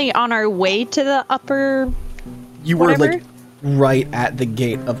currently on our way to the upper. You were Whatever? like right at the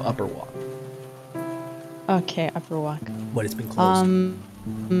gate of Upper Walk, Okay, upper walk. but it's been closed.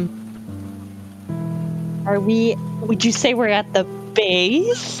 Are we? Would you say we're at the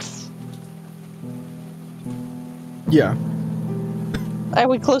base? Yeah. Are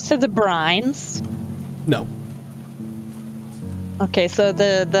we close to the brines? No. Okay, so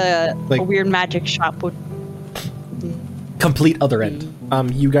the Like- weird magic shop would Complete other end.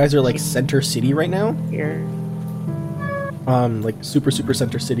 You guys are like center city right now. here. Like super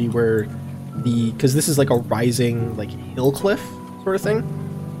center city where because this is like a rising like hill cliff sort of thing.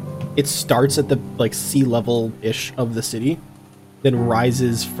 It starts at the like sea level ish of the city, then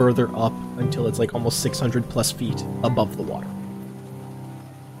rises further up until it's like almost 600 plus feet above the water.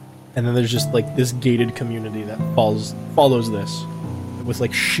 And then there's just like this gated community that follows this with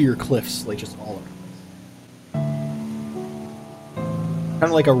like sheer cliffs like just all over. Kind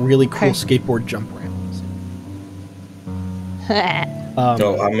of like a really cool skateboard jump ramp.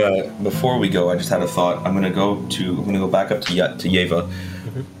 Before we go, I just had a thought. I'm gonna go back up to Yeva.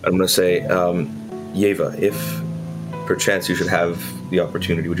 Mm-hmm. I'm gonna say, Yeva, if perchance you should have the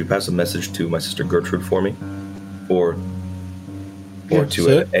opportunity, would you pass a message to my sister Gertrude for me, or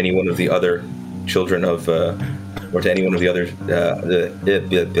to any one of the other children of, or to any one of the other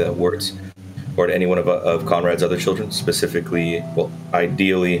the words, or to any one of Conrad's other children, specifically, well,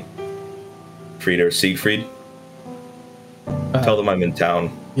 ideally, Frieda or Siegfried. Tell them I'm in town.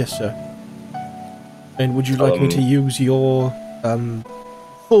 Yes, sir. And would you like me to use your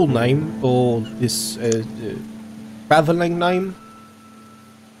full name or this traveling name?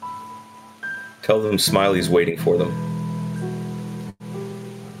 Tell them Smiley's waiting for them.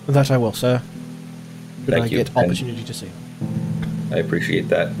 That I will, sir. Should Thank I you. get opportunity to see them. I appreciate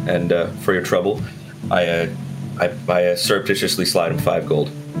that. And for your trouble, I surreptitiously slide him 5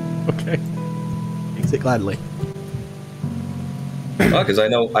 gold. Okay. Takes it gladly. Because I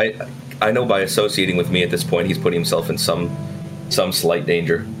know by associating with me at this point, he's putting himself in some slight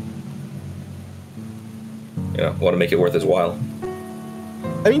danger. Want to make it worth his while.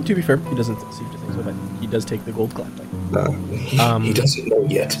 I mean, to be fair, he doesn't seem to think so, but he does take the gold gladly. He doesn't know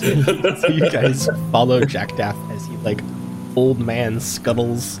yet. So you guys follow Jack Daff as he, like, old man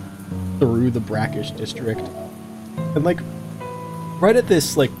scuttles through the Brackish district. And, like, right at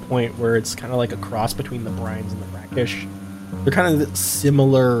this, like, point where it's kind of like a cross between the Brines and the Brackish, they're kind of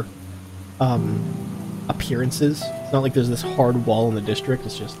similar appearances. It's not like there's this hard wall in the district.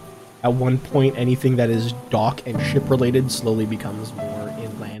 It's just at one point anything that is dock and ship related slowly becomes more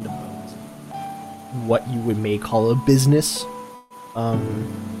inland about what you may call a business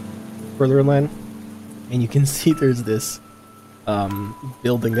further inland. And you can see there's this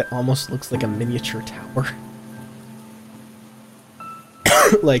building that almost looks like a miniature tower.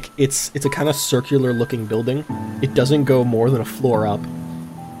 Like, it's a kind of circular looking building. It doesn't go more than a floor up,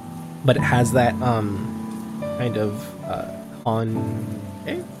 but it has that kind of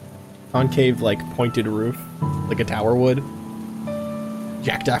concave, like, pointed roof, like a tower would.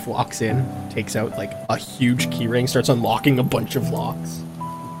 Jack Daff walks in, takes out like a huge keyring, starts unlocking a bunch of locks,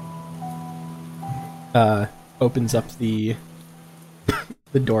 opens up the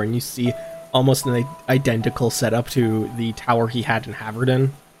door, and you see almost an identical setup to the tower he had in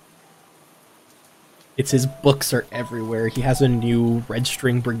Haverden. It's his books are everywhere. He has a new Red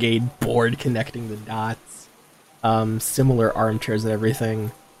String Brigade board connecting the dots. Similar armchairs and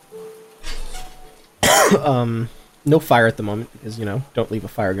everything. No fire at the moment because, don't leave a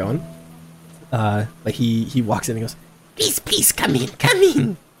fire going. But he walks in and goes, Please, come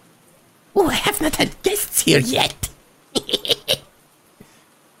in. Oh, I have not had guests here yet.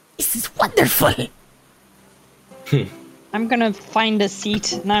 This is wonderful. I'm gonna find a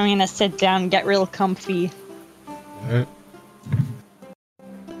seat and I'm gonna sit down and get real comfy. Alright.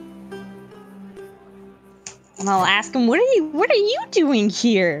 And I'll ask him, what are you doing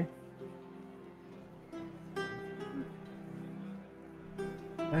here?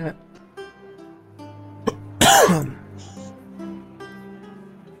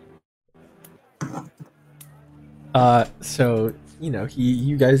 So,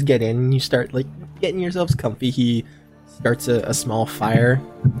 you guys get in and you start, like, getting yourselves comfy. He starts a small fire.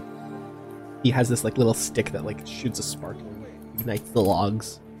 He has this, like, little stick that, like, shoots a spark and ignites the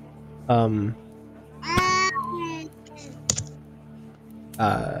logs. He,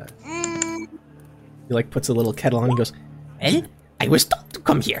 like, puts a little kettle on and he goes, Well, I was told to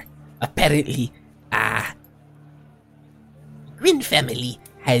come here. Apparently, Grin family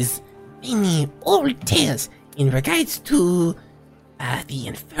has many old tales in regards to the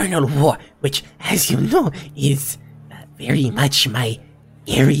Infernal War, which, as you know, is very much my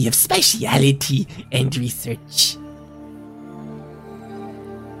area of speciality and research.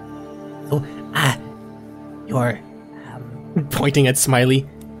 So, your pointing at Smiley,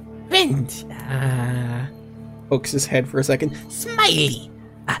 friend, pokes his head for a second. Smiley,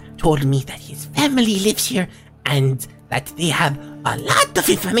 told me that his family lives here and that they have a lot of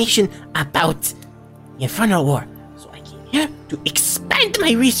information about the Infernal War. So I came here to expand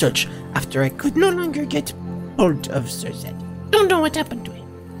my research after I could no longer get hold of Sir Zed. Don't know what happened to him.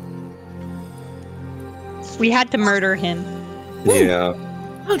 We had to murder him. Yeah.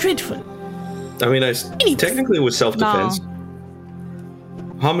 How dreadful. I mean, technically it was self-defense. No.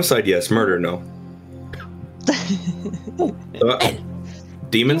 Homicide, yes. Murder, no.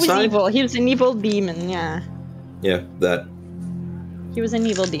 Demon He was side? evil. He was an evil demon, yeah. Yeah, that. He was an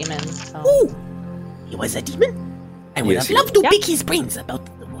evil demon, so... Ooh, he was a demon? I would Yes, have he loved to was. pick his brains about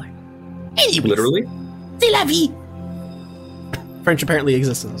the war. Anyways, Literally? c'est la vie. French apparently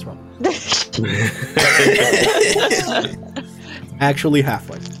exists in this world. Actually,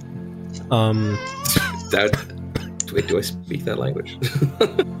 halfway. Wait, do I speak that language?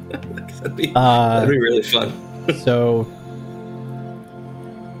 that'd be really fun. So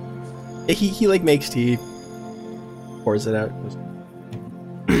he like makes tea, pours it out.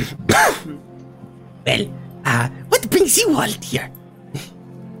 Well, what brings you all here?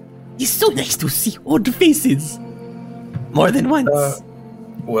 It's so nice to see old faces. More than once.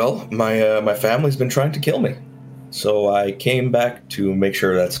 Well, my family's been trying to kill me, so I came back to make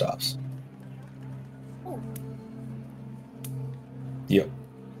sure that stops. Yep.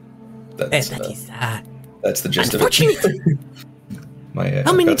 That's the gist of unfortunate. it.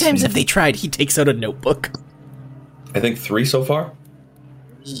 How many I've got times some- have they tried? He takes out a notebook. I think 3 so far.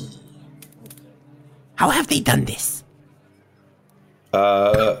 How have they done this?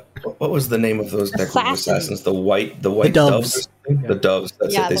 What was the name of those Necro assassins? The white doves. doves. Or something? The doves.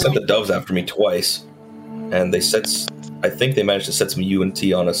 That's Yeah, it. They the sent the white doves after me twice, and they set. I think they managed to set some UNT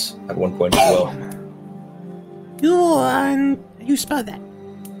on us at one point as well. You spell that?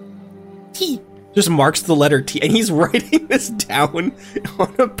 T. Just marks the letter T, and he's writing this down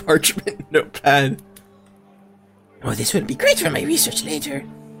on a parchment notepad. Oh, this would be great for my research later.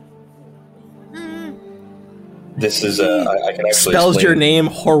 This is I can actually Spells explain. your name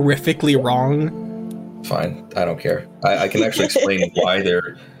horrifically wrong. Fine, I don't care. I can actually explain why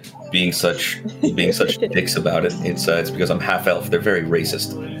they're being such dicks about it. It's because I'm half elf. They're very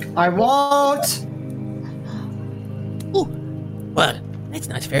racist. I won't. Oh, well, that's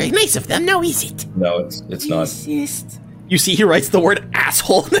not very nice of them, now is it? No, it's not. Racist. You see, he writes the word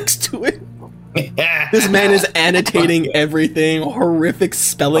asshole next to it. This man is annotating everything, horrific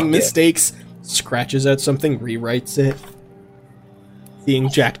spelling Fuck yeah. mistakes, scratches out something, rewrites it. Seeing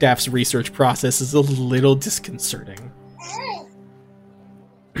Jack Daff's research process is a little disconcerting.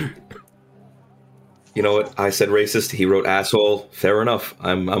 You know what? I said racist. He wrote asshole. Fair enough.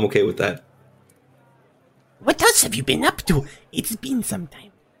 I'm okay with that. What else have you been up to? It's been some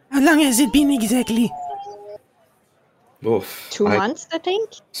time. How long has it been exactly? Oof. 2 months, I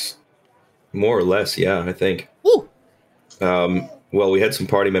think? More or less, yeah. I think. Ooh, Well, we had some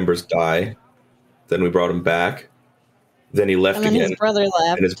party members die. Then we brought him back. Then he left And then again, his brother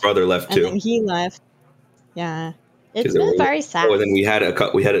left. and his brother left And then too. he left. Yeah. It's 'Cause there been were- very sad. Oh, and then we had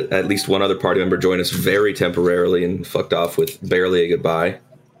at least one other party member join us very temporarily and fucked off with barely a goodbye.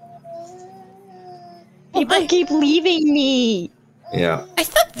 People keep leaving me. Yeah. I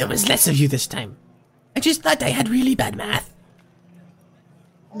thought there was less of you this time. I just thought I had really bad math.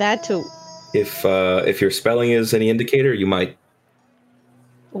 That too. If your spelling is any indicator, you might.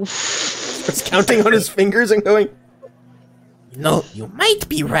 Starts counting on his fingers and going, No, you might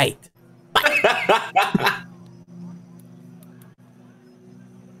be right.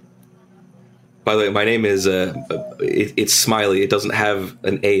 By the way, my name is it's Smiley. It doesn't have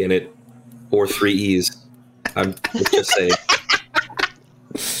an A in it or 3 E's. I'm just saying.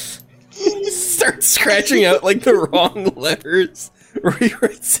 starts scratching out like the wrong letters,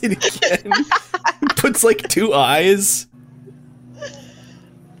 rewrites it again, puts like 2 eyes,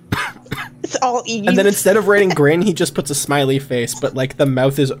 It's all E's. and then instead of writing grin, he just puts a smiley face, but like the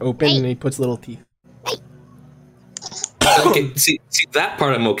mouth is open and he puts little teeth. Okay, see that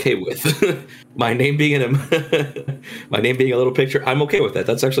part I'm okay with. My name being a little picture, I'm okay with that.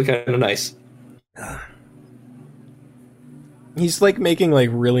 That's actually kind of nice. He's like making like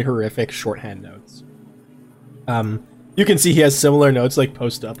really horrific shorthand notes. You can see he has similar notes like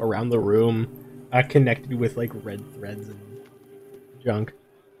post up around the room, connected with like red threads and junk.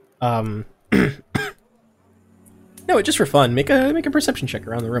 No, just for fun. Make a perception check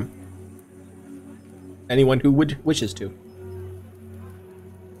around the room. Anyone who wishes to.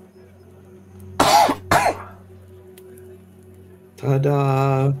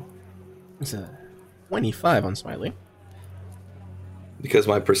 Ta-da! It's a 25 on Smiley. Because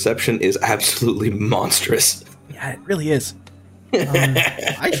my perception is absolutely monstrous. Yeah, it really is.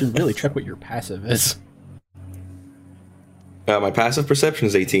 I should really check what your passive is. My passive perception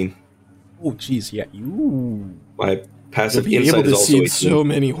is 18. Oh, jeez, yeah, you My will passive be insight able to is also see 18. so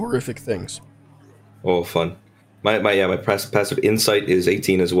many horrific things. Oh, fun. My passive insight is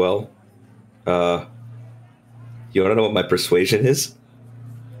 18 as well. You want to know what my persuasion is?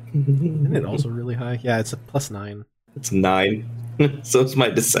 Isn't it also really high? Yeah, it's a +9. It's 9. So it's my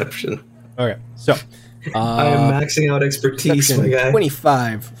deception. Okay, so I am maxing out expertise, my Deception, guy.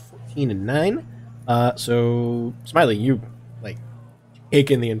 25, 14, and 9. So Smiley, you like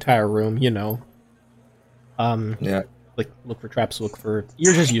take in the entire room, you know. Yeah. Like look for traps,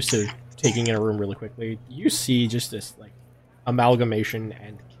 you're just used to taking in a room really quickly. You see just this like amalgamation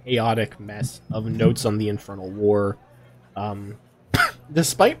and chaotic mess of notes on the Infernal War.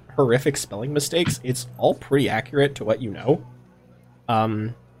 Despite horrific spelling mistakes, it's all pretty accurate to what you know.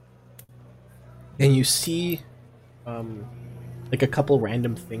 And you see like a couple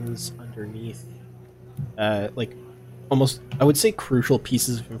random things underneath, like almost, I would say, crucial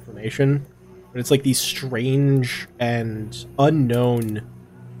pieces of information, but it's like these strange and unknown,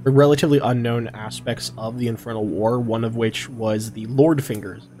 or relatively unknown aspects of the Infernal War, one of which was the Lord's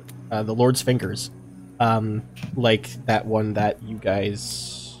Fingers, like that one that you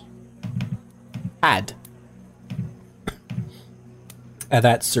guys had.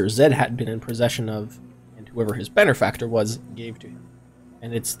 That Sir Zed had been in possession of, and whoever his benefactor was gave to him.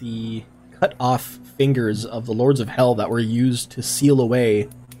 And it's the cut-off fingers of the Lords of Hell that were used to seal away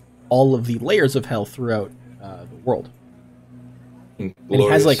all of the layers of hell throughout the world. And he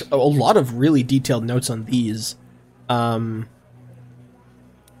has like a lot of really detailed notes on these.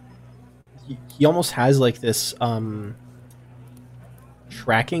 He almost has like this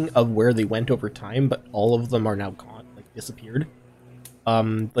tracking of where they went over time, but all of them are now gone, like disappeared.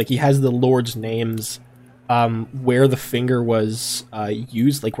 Like he has the lords' names, where the finger was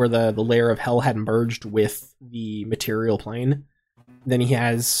used, like where the layer of hell had merged with the material plane. Then he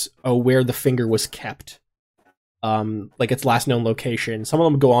has where the finger was kept, like its last known location. Some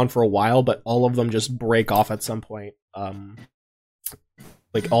of them go on for a while, but all of them just break off at some point.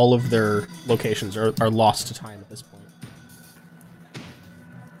 Like all of their locations are lost to time at this point.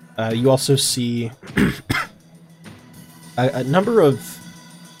 You also see a number of,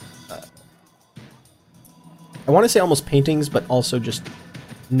 I want to say almost paintings, but also just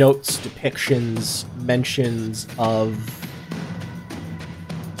notes, depictions, mentions of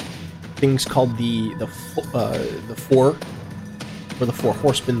things called the Four, or the Four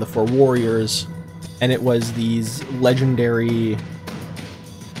Horsemen, the Four Warriors, and it was these legendary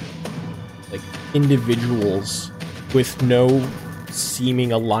like individuals with no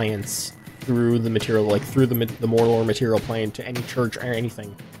seeming alliance through the material, like through the Mordor material plane to any church or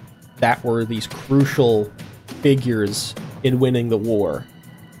anything, that were these crucial figures in winning the war.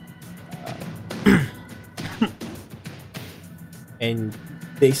 And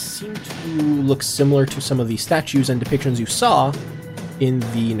they seem to look similar to some of the statues and depictions you saw in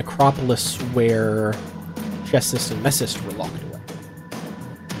the necropolis where Chestus and Messist were locked away.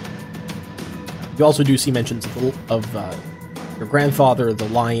 You also do see mentions of your grandfather, the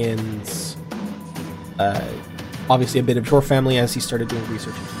lions, obviously a bit of your family as he started doing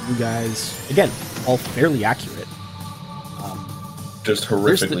research into you guys. Again, all fairly accurate. Just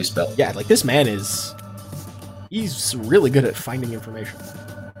horrifically spelled. Yeah, like this man he's really good at finding information.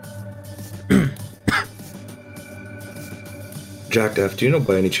 Jack Def, do you know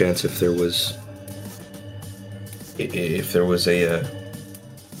by any chance if there was a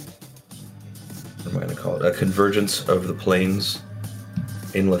what am I going to call it? A convergence of the planes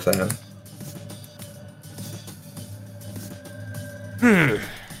in Lethan?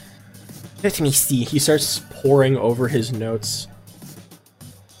 Let me see. He starts poring over his notes.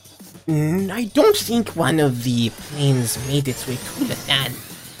 I don't think one of the planes made its way to Lethan.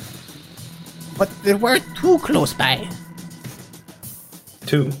 But there were two close by.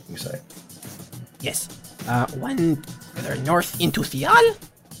 Two, you say? Yes. One further north into Thial,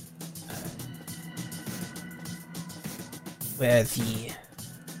 where the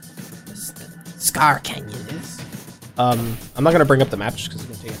Scar Canyon is. I'm not going to bring up the map just because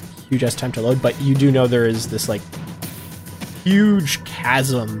it's going to take a huge ass time to load, but you do know there is this like huge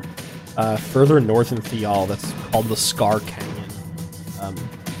chasm further north in Thial that's called the Scar Canyon.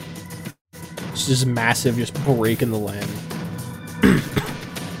 It's just massive, just break in the land.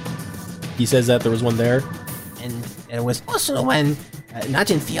 He says that there was one there. And there was also one,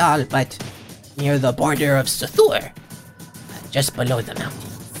 not in Thial, but near the border of Suthur, just below the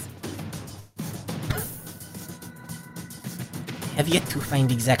mountains. I have yet to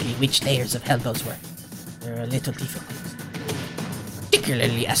find exactly which layers of hell those were. They're a little difficult,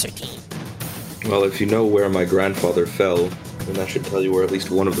 particularly ascertain. Well, if you know where my grandfather fell, then that should tell you where at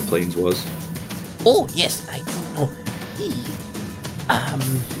least one of the planes was. Oh, yes, I do know.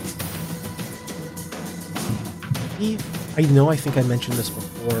 I know, I think I mentioned this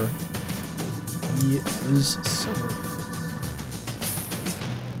before. He is somewhere.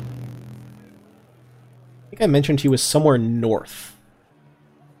 think I mentioned he was somewhere north.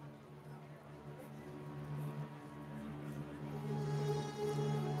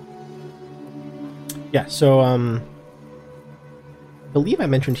 Yeah, so, I believe I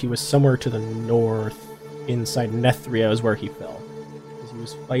mentioned he was somewhere to the north, inside Nethria is where he fell. Because he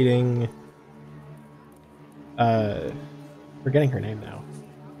was fighting, forgetting her name now.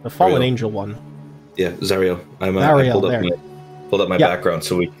 The Fallen Zariel. Angel one. Yeah, Zariel. I pulled up my background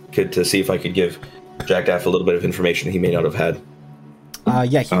so we could to see if I could give Jack Daff a little bit of information he may not have had.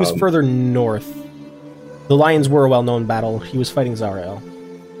 Yeah, he was further north. The Lions were a well-known battle. He was fighting Zariel.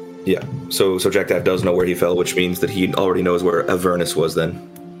 Yeah, so Jack Daff does know where he fell, which means that he already knows where Avernus was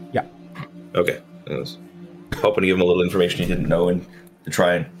then. Yeah. Okay. I was hoping to give him a little information he didn't know and to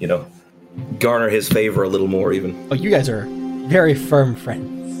try and, garner his favor a little more even. Oh, you guys are very firm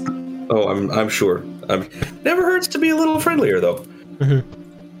friends. Oh, I'm sure. Never hurts to be a little friendlier, though. Mm-hmm.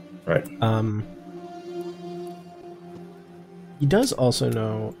 Right. He does also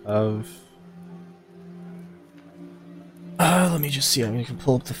know of... let me just see. I can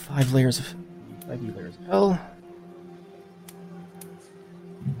pull up the 5 layers of hell.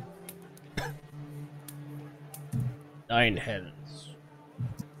 Nine heavens.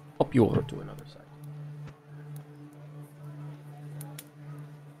 Hop you over to another side.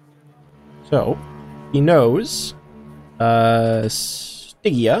 So, he knows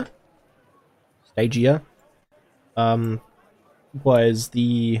Stygia was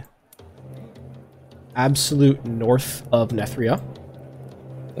the absolute north of Nethria.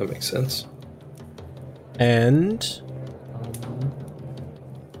 That makes sense. And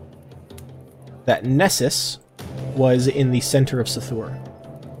that Nessus was in the center of Sithur.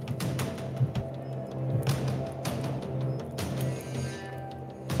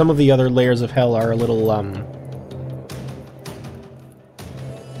 Some of the other layers of hell are a little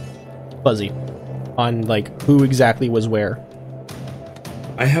fuzzy on like who exactly was where.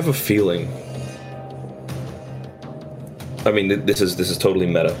 I have a feeling. I mean, this is totally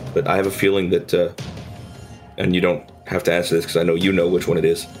meta, but I have a feeling that, and you don't have to answer this because I know you know which one it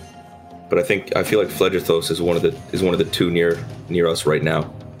is. But I feel like Phlegethos is one of the two near us right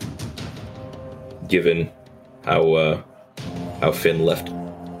now, given how Finn left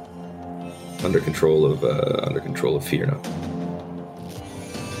under control of Fear now.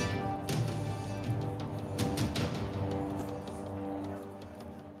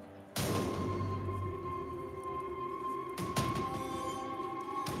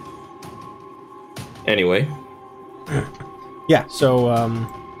 Anyway. Yeah, so,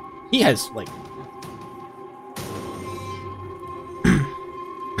 he has, like...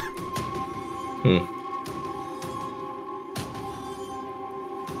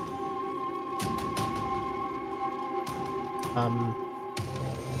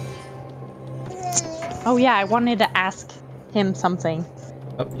 Oh yeah, I wanted to ask him something.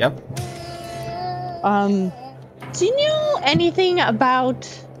 Oh, yep. Do you know anything about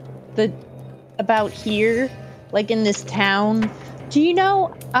here, like in this town? Do you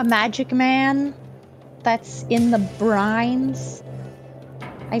know a magic man that's in the brines?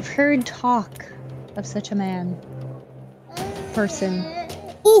 I've heard talk of such a person.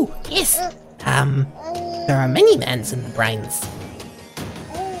 Oh, yes. There are many mans in the brines.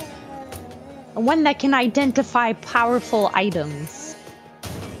 One that can identify powerful items.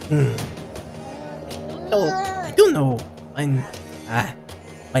 Oh, I do know one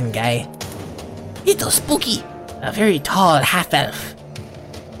guy. Little spooky. A very tall half-elf.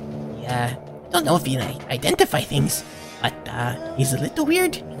 Yeah, don't know if he can identify things, but he's a little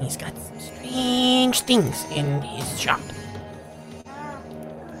weird, and he's got some strange things in his shop.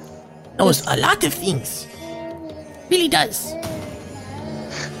 Knows a lot of things. Really does.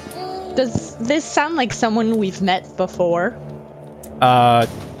 Does this sound like someone we've met before?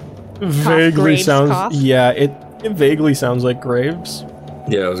 Vaguely Graves sounds... cough? Yeah, it vaguely sounds like Graves.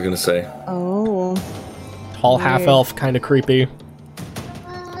 Yeah, I was gonna say. Oh. Tall half-elf, kind of creepy.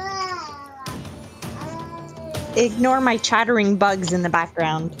 Ignore my chattering bugs in the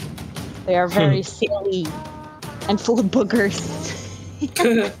background. They are very silly and full of boogers.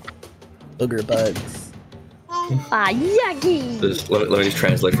 Booger bugs. Yucky! Let me just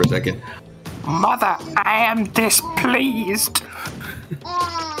translate for a second. Mother, I am displeased.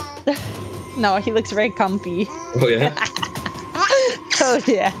 No, he looks very comfy. Oh yeah. Oh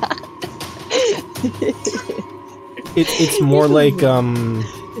yeah. It's more like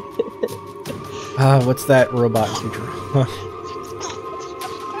what's that robot creature?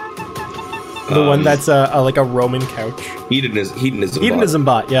 The one that's like a Roman couch. Hedonism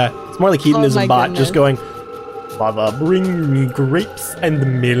Bot, yeah. It's more like Hedonism my Bot, goodness. just going, Mother, bring me grapes and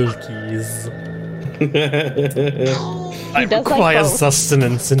milkies. I does like require both.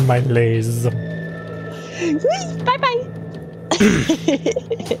 sustenance in my lays. Bye bye.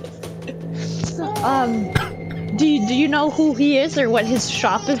 Do you know who he is or what his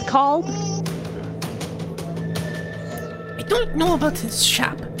shop is called? I don't know about his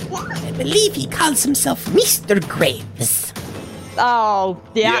shop. I believe he calls himself Mr. Graves. Oh,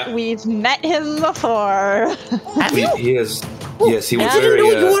 yeah, Yeah. we've met him before. Have you? He is. Yes, he was I didn't very.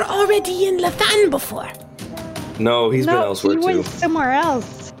 know you were already in Lathan before. No, he's been No, elsewhere he too. was somewhere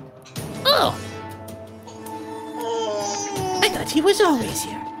else. Oh. I thought he was always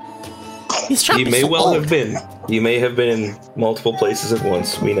here. His shop He is may so well old. have been. He may have been in multiple places at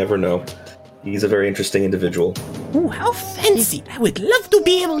once. We never know. He's a very interesting individual. Ooh, how fancy. I would love to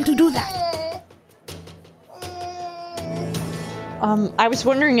be able to do that. I was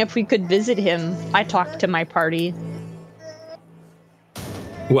wondering if we could visit him. I talked to my party.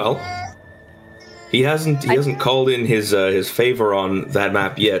 Well, he hasn't called in his favor on that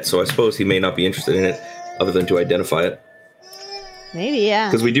map yet, so I suppose he may not be interested in it, other than to identify it. Maybe, yeah.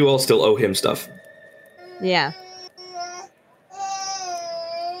 Because we do all still owe him stuff. Yeah.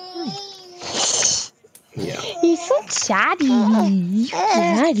 Yeah. He's so chatty.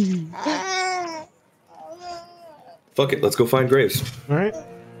 Chatty. Fuck it, let's go find Graves. All right.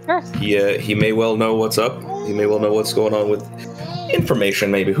 Sure. He may well know what's up. He may well know what's going on with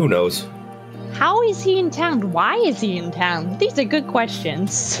information, maybe. Who knows? How is he in town? Why is he in town? These are good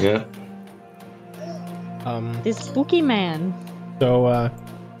questions. Yeah. This spooky man. So,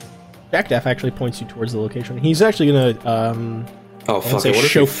 Jack Daff actually points you towards the location. He's actually gonna, Oh, fuck say it. What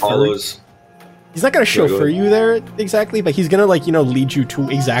if he chauffeur. follows? he's not gonna Sure, go chauffeur ahead. you there exactly, but he's gonna, like, lead you to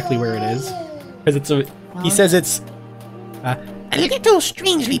exactly where it is. Because it's he says it's, A little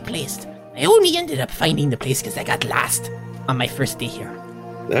strangely placed. I only ended up finding the place because I got lost on my first day here.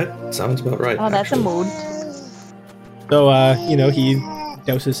 That sounds about right. Oh, that's a actually. mood. so, he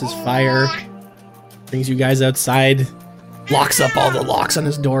doses his fire, brings you guys outside, locks up all the locks on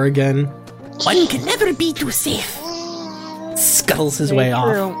his door again, One can never be too safe. scuttles his way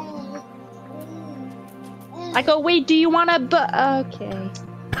off. True. I go, wait, do you want to... Okay.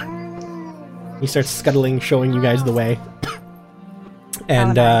 He starts scuttling, showing you guys the way.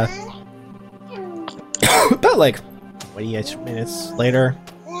 And, about, 20 minutes later,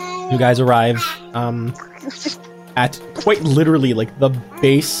 you guys arrive, at quite literally, the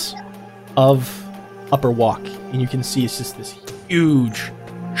base of Upper Walk. And you can see it's just this huge,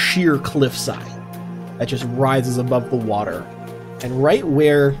 sheer cliffside that just rises above the water. And right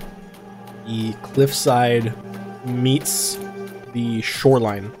where the cliffside meets the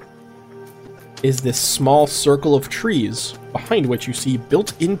shoreline is this small circle of trees, behind which you see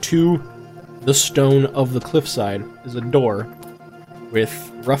built into the stone of the cliffside is a door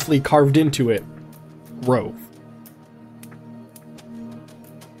with roughly carved into it Grove.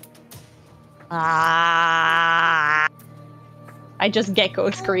 Ah. I just gecko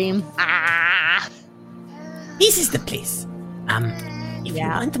scream. Ah. This is the place. If you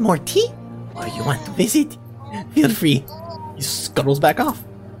Yeah. want more tea or you want to visit, feel free. He scuttles back off.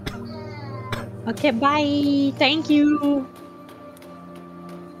 Okay, bye. Thank you.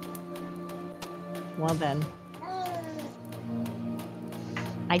 Well then.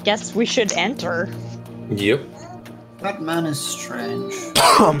 I guess we should enter. Yep. That man is strange.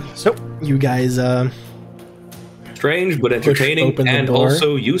 So, you guys, Strange, but entertaining, open the and door.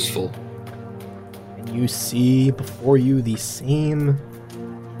 also useful. and you see before you the same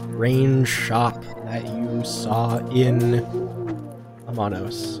range shop that you saw in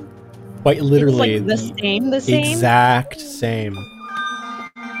Amanos. Quite literally, It's like the same? exact same.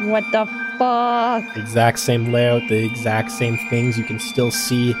 What the fuck? Exact same layout, the exact same things. You can still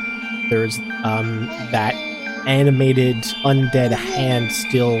see there's that animated undead hand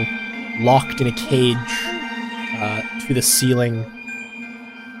still locked in a cage to the ceiling.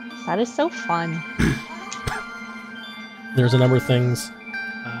 That is so fun. There's a number of things.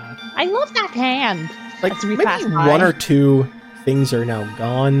 I love that hand. Like As we maybe pass by. one or two things are now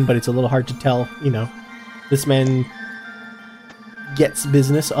gone, but it's a little hard to tell. This man gets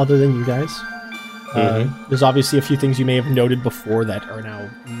business other than you guys. There's obviously a few things you may have noted before that are now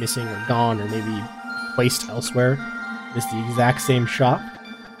missing or gone or maybe placed elsewhere. It's the exact same shop.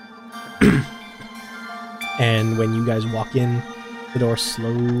 And when you guys walk in, the door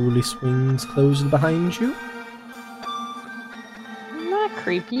slowly swings closed behind you. Not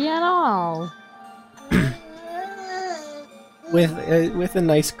creepy at all. With a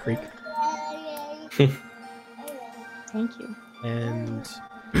nice creak. Thank you. And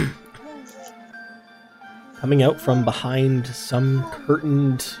coming out from behind some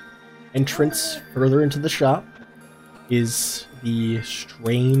curtained entrance further into the shop is the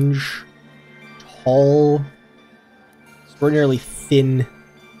strange, tall, extraordinarily thin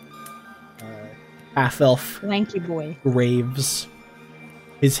half-elf Lanky boy. Graves.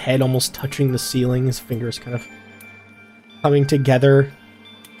 His head almost touching the ceiling, his fingers kind of coming together,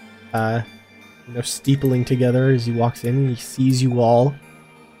 steepling together as he walks in. He sees you all,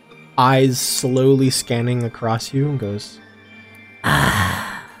 eyes slowly scanning across you, and goes,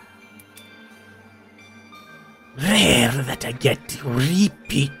 Rare that I get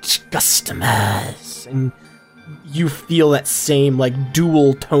repeat customers. and you feel that same, like,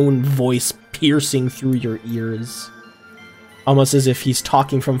 dual-tone voice piercing through your ears. Almost as if he's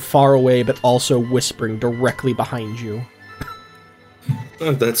talking from far away, but also whispering directly behind you.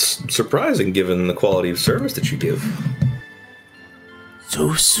 That's surprising, given the quality of service that you give.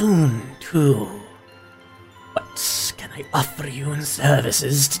 So soon, too. What can I offer you in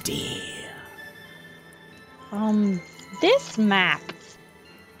services today? This map.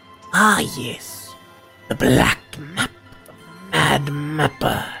 Ah, yes. The Black Map of the Mad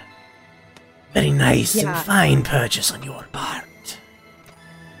Mapper. Very nice and fine purchase on your part.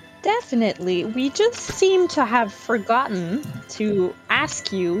 Definitely. We just seem to have forgotten to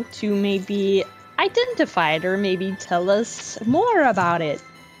ask you to maybe identify it or maybe tell us more about it.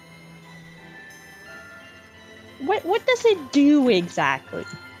 What does it do exactly?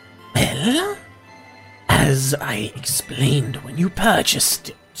 Well, as I explained when you purchased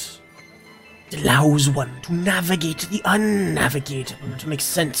it, it allows one to navigate the unnavigatable to make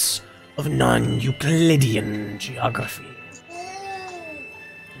sense of non-Euclidean geography.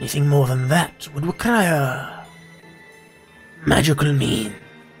 Anything more than that would require magical means.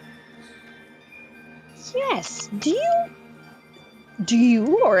 Yes. Do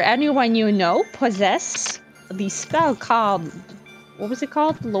you or anyone you know possess the spell called, what was it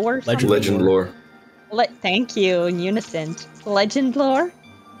called? Lore? Legend lore. Thank you, in unison. Legend lore?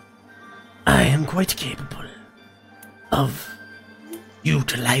 I am quite capable of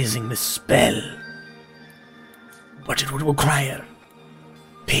utilizing the spell, but it would require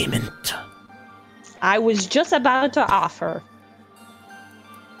payment. I was just about to offer.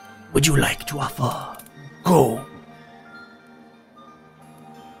 Would you like to offer gold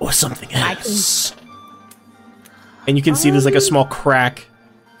or something else? And you can see there's like a small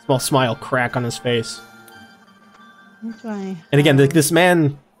smile crack on his face. Okay. And again, this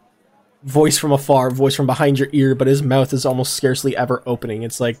man, voice from afar, voice from behind your ear, but his mouth is almost scarcely ever opening.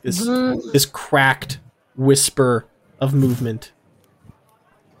 It's like this cracked whisper of movement.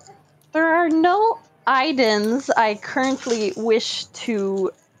 There are no items I currently wish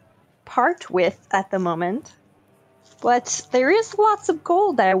to part with at the moment, but there is lots of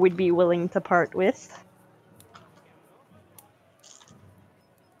gold I would be willing to part with.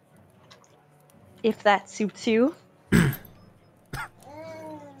 If that suits you.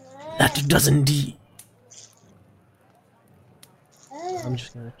 That does indeed. I'm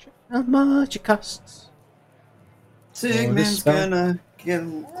just gonna check how much it costs. Sigmund's gonna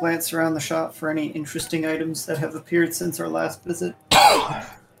glance around the shop for any interesting items that have appeared since our last visit.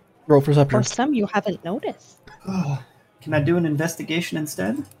 Roll perception. Or some you haven't noticed. Can I do an investigation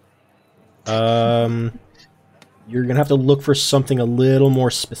instead? You're gonna have to look for something a little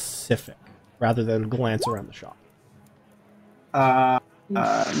more specific rather than glance around the shop.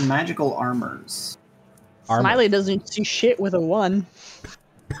 Magical armors. Smiley doesn't see shit with a 1.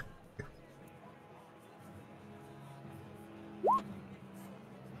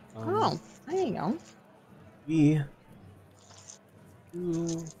 Oh, there you go. The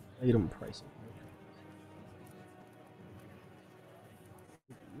item pricing.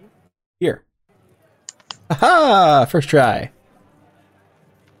 Here. Aha! First try.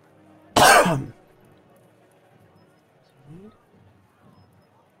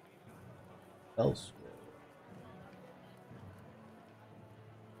 Spell scroll.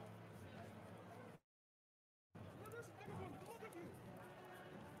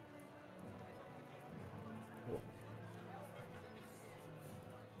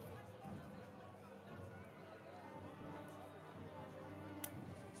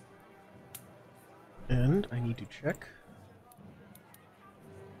 And I need to check.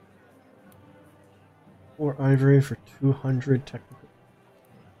 4 ivory for 200 technical.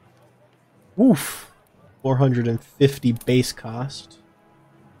 Oof! 450 base cost.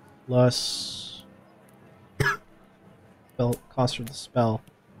 Plus spell cost for the spell.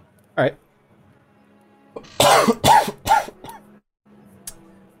 Alright.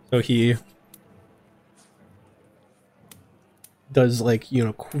 So he does, like,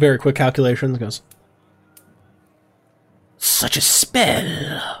 very quick calculations, goes, Such a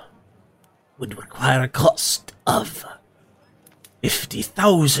spell would require a cost of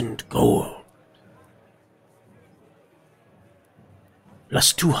 50,000 gold.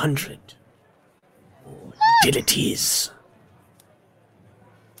 Plus 200 utilities.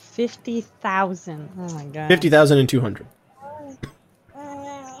 50,000. Oh my god. 50,200.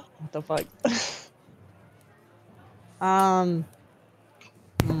 What the fuck?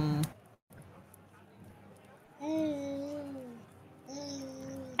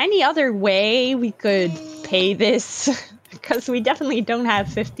 Any other way we could pay this? Because we definitely don't have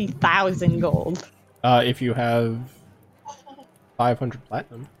 50,000 gold. If you have 500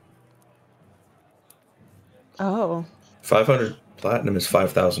 platinum. Oh. 500 platinum is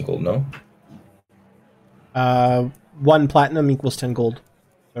 5,000 gold, no? 1 platinum equals 10 gold.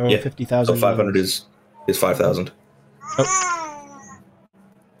 So Yeah. 50,000. So 500 is 5,000. Oh.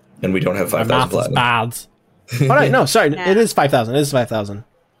 And we don't have My 5,000 math is platinum. bad. Oh, no, sorry. Nah. It is 5,000. It is 5,000.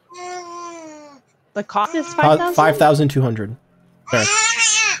 The cost is 5,000? 5,200. Sorry.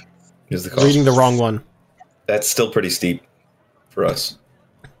 Is the cost. Reading the wrong one. That's still pretty steep for us.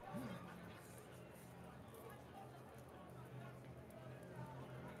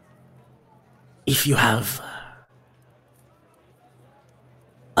 If you have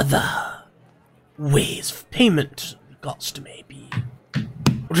other ways of payment, the cost may be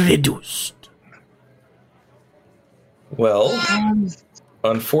reduced. Well,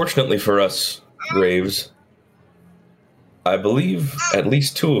 unfortunately for us, Graves, I believe at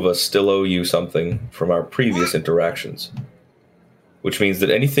least 2 of us still owe you something from our previous interactions. Which means that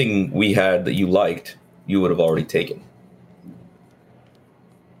anything we had that you liked, you would have already taken.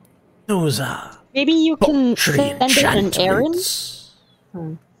 Those are Maybe you can poultry send it an errand? enchantments,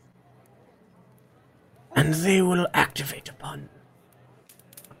 and they will activate upon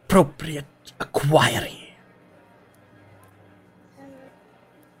appropriate acquiry.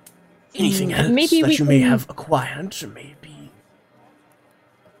 Anything else maybe we that you may can- have acquired may be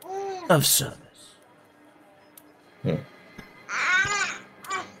of service.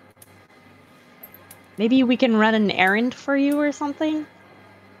 Maybe we can run an errand for you or something?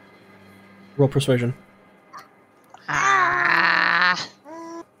 Roll persuasion. Ah.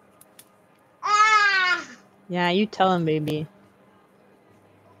 Yeah, you tell him, baby.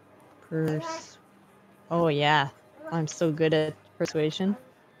 Oh yeah, I'm so good at persuasion.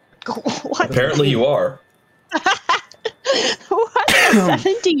 What? Apparently you are. What?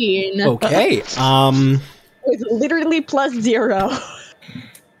 17. Okay. With literally plus 0.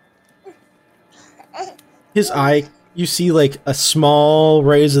 His eye, you see like a small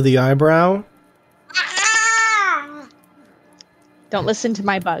raise of the eyebrow. Don't listen to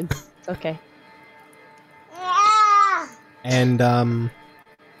my bugs. It's okay. And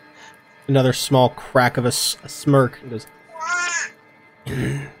another small crack of a smirk. He goes,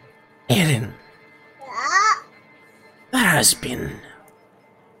 Aaron, there has been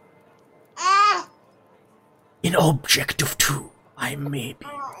an object of 2 I may be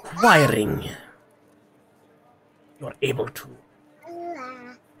acquiring. You're able to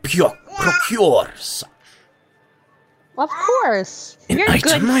procure such Of course. an You're a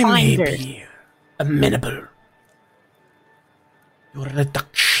good item. I may finder. be amenable. Your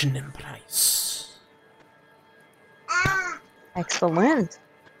reduction in price. Excellent.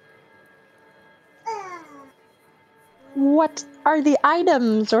 What are the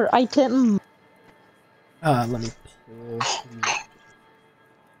items or item? let me pull.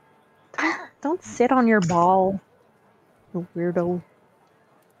 Don't sit on your ball, you weirdo.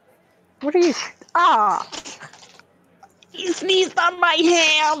 What are you? Ah! He sneezed on my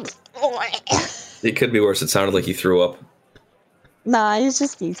hand! It could be worse. It sounded like he threw up. Nah, it's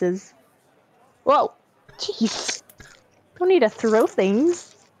just sneezes. Whoa! Jeez. Don't need to throw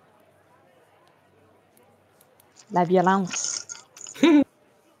things. La violence.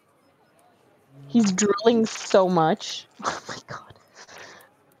 He's drooling so much. Oh my god.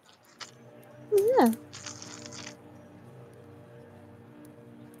 Yeah.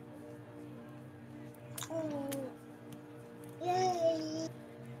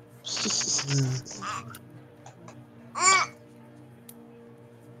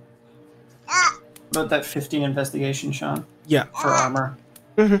 About that 15 investigation, Sean, Yeah. for armor.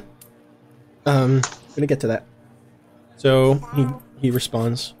 Gonna get to that. So he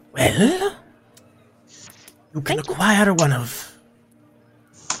responds. Well, you can acquire one of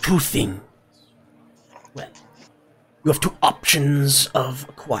 2 things. Well, you have 2 options of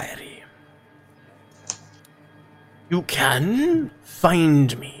acquiring. You can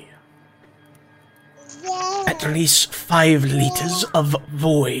find me at least 5 liters of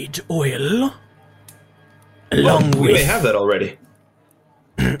void oil, along We may with have that already.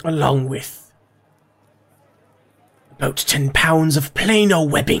 along with about 10 pounds of planar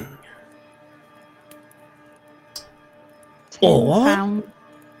webbing. 10 pounds.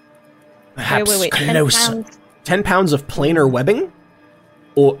 Perhaps wait. 10 closer. pounds. 10 pounds of planar webbing,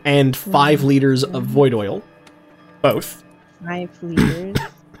 and 5 liters of void oil. Both. 5 liters.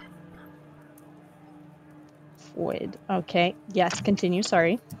 Void. Okay. Yes, continue.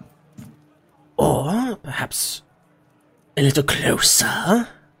 Sorry. Or perhaps a little closer.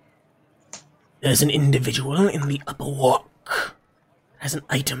 There's an individual in the upper walk. Has an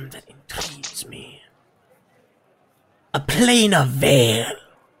item that intrigues me. A planar veil.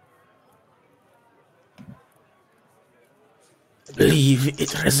 I believe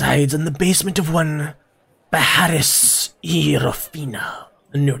it resides in the basement of one Baharis Irofina,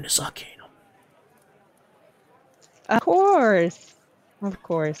 known as Arcanum. Of course. Of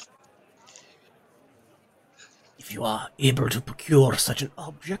course. If you are able to procure such an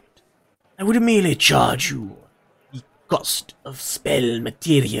object, I would merely charge you the cost of spell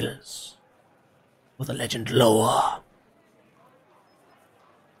materials for the legend lore.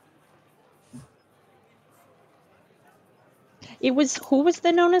 Who was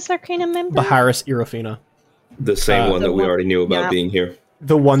the known as Arcanum member? Baharis Irofina. The same one that we one- already knew about yeah. being here.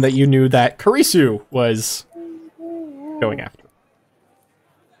 The one that you knew that Karisu was going after.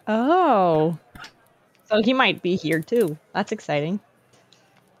 Oh. So he might be here too. That's exciting.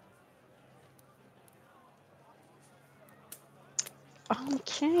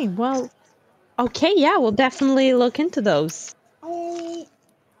 Okay, well. Okay, yeah, we'll definitely look into those.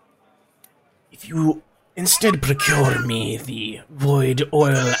 If you instead procure me the void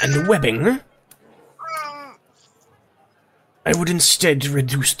oil and webbing, I would instead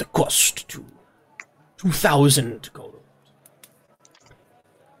reduce the cost to 2,000 gold.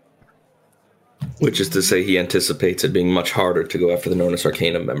 Which is to say he anticipates it being much harder to go after the Nonus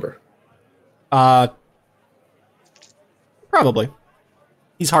Arcanum member. Probably.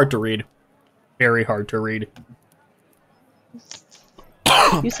 He's hard to read. Very hard to read.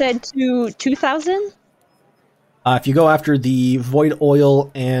 You said 2,000? If you go after the void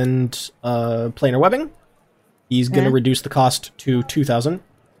oil and planar webbing, he's going to Yeah. reduce the cost to 2,000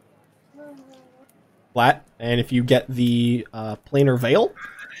 flat. And if you get the planar veil,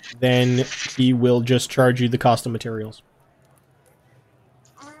 then he will just charge you the cost of materials,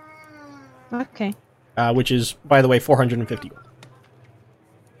 Okay. which is, by the way, 450 gold.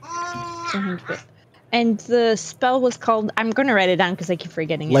 200. And the spell was called, I'm going to write it down because I keep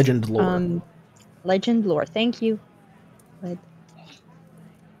forgetting it. Legend lore. Legend lore. Thank you.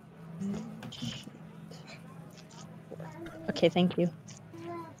 Okay, thank you.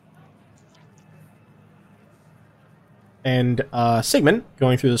 And Sigmund,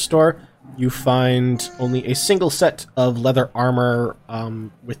 going through the store, you find only a single set of leather armor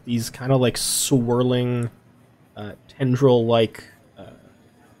with these kind of like swirling tendril-like,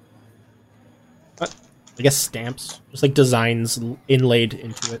 I guess stamps, just like designs inlaid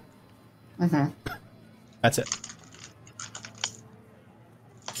into it. That's it.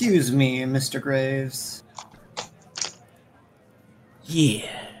 Excuse me, Mr. Graves.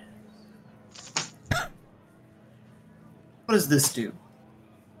 Yeah. What does this do?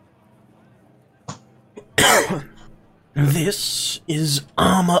 This is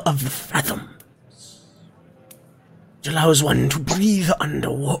Armor of the Fathoms. It allows one to breathe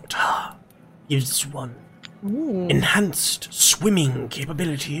underwater. Gives one enhanced swimming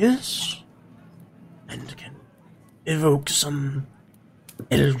capabilities. And can evoke some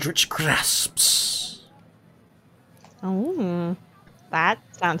eldritch grasps. Oh, that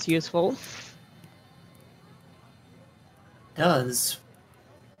sounds useful. Does.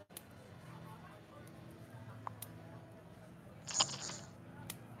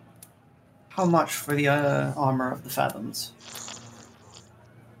 How much for the armor of the Fathoms?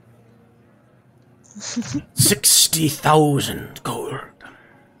 60,000 gold.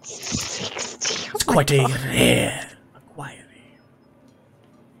 60. It's quite a rare acquiry.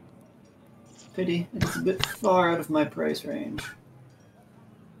 Pity, it's a bit far out of my price range.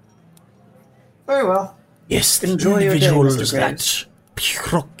 Very well. Yes, the Enjoy your day, individuals Mr. that Graves.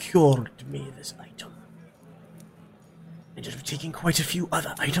 procured me this item ended up taking quite a few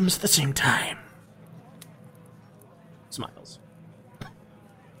other items at the same time. Smiles.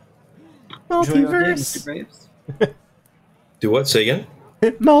 Enjoy your day, Mr. Multiverse. Graves. Do what? Say again?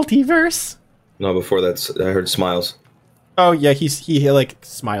 Multiverse. No, before that, I heard smiles. Oh yeah, he like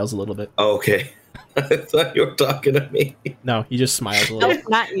smiles a little bit. Oh, okay. I thought you were talking to me. No, he just smiles a little. Nope,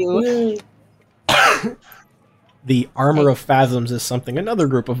 not you. The Armor of Fathoms is something another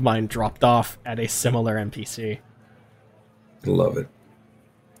group of mine dropped off at a similar NPC. Love it.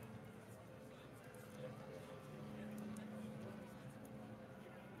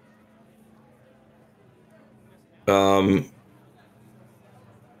 Before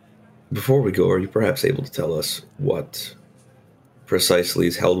we go, are you perhaps able to tell us what precisely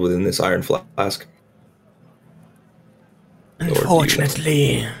is held within this iron flask?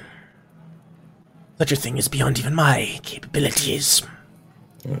 Unfortunately, such a thing is beyond even my capabilities.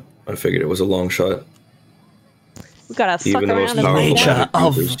 I figured it was a long shot. We gotta fuck Even the most around and The powerful nature magic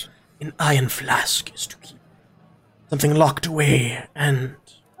of users. an iron flask is to keep something locked away and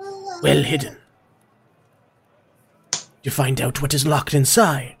well hidden. To find out what is locked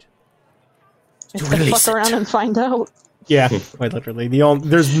inside. To Let's release fuck around it. and find out. Yeah, quite literally.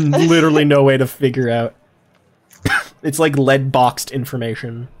 There's literally no way to figure out. It's like lead boxed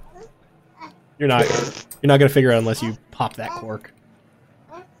information. You're not gonna figure out unless you pop that cork.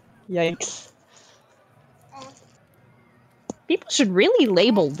 Yikes. People should really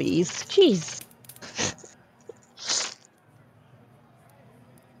label these. Jeez.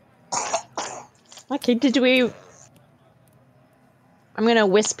 Okay, did we... I'm gonna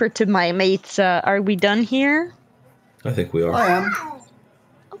whisper to my mates, are we done here? I think we are. I am.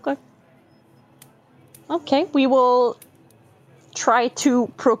 Okay. Okay, we will try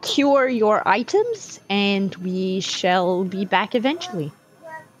to procure your items, and we shall be back eventually.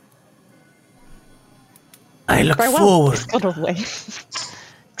 I look Farewell. forward Scuttle away.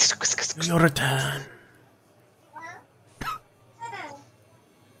 to your return.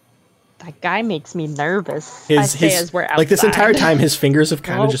 That guy makes me nervous. His we're like this entire outside. time, his fingers have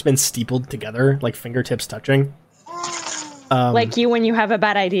kind of Oh. just been steepled together, like fingertips touching. Like you when you have a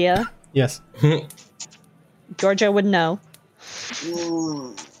bad idea. Yes. Georgia would know.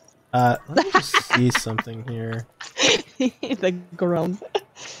 Let me just see something here. The groan.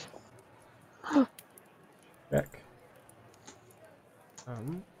 Check.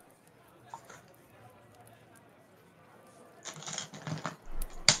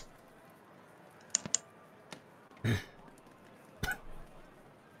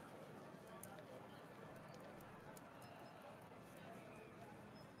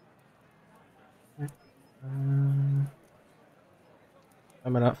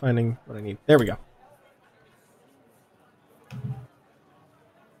 Am I not finding what I need? There we go.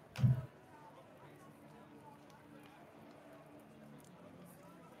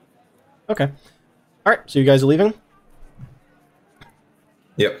 Okay. All right. So you guys are leaving.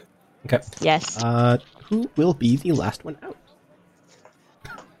 Yep. Okay. Yes. Who will be the last one out?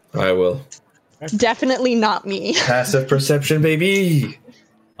 I will. Definitely not me. Passive perception, baby.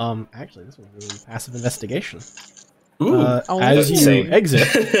 Actually, this was really passive investigation. Ooh. As you Same. exit,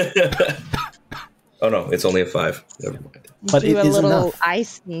 Oh no, it's only a 5. Never mind. but Do it a is little enough. eye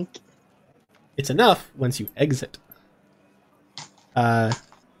sneak. It's enough once you exit. Were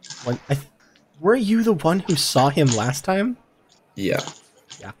you the one who saw him last time? Yeah.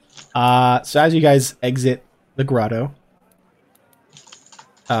 So as you guys exit the grotto,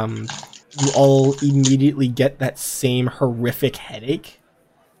 you all immediately get that same horrific headache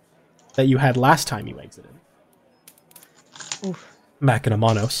that you had last time you exited. Oof. Back in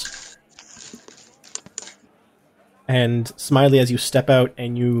Amanos. And Smiley, as you step out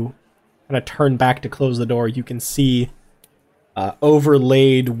and you kind of turn back to close the door, you can see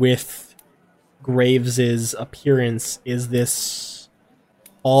overlaid with Graves's appearance is this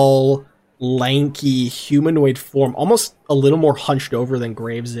all lanky humanoid form, almost a little more hunched over than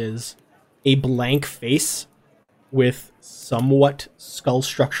Graves is. A blank face with somewhat skull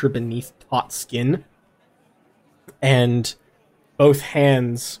structure beneath taut skin, and both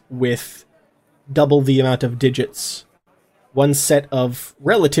hands with double the amount of digits. One set of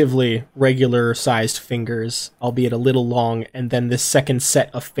relatively regular sized fingers, albeit a little long, and then this second set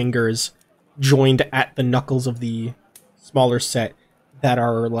of fingers joined at the knuckles of the smaller set that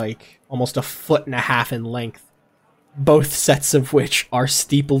are like almost 1.5 feet in length. Both sets of which are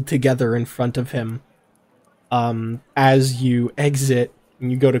steepled together in front of him. As you exit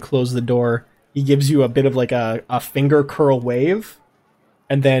and you go to close the door, he gives you a bit of like a finger curl wave,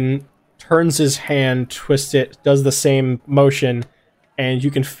 and then turns his hand, twists it, does the same motion, and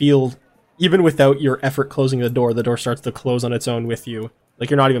you can feel, even without your effort closing the door starts to close on its own with you. Like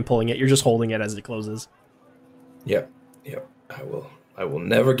you're not even pulling it, you're just holding it as it closes. Yep. I will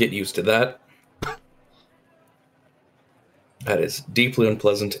never get used to that. That is deeply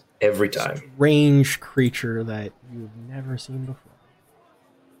unpleasant every time. Strange creature that you've never seen before.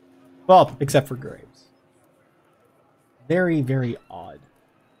 Well, except for Graves. Very, very odd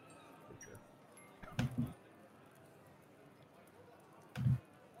creature.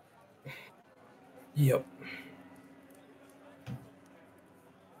 Yep.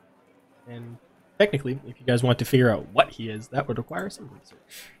 And technically, if you guys want to figure out what he is, that would require some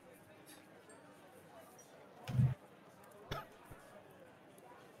research.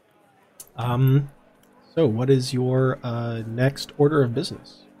 So what is your next order of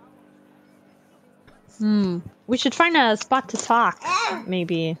business? We should find a spot to talk,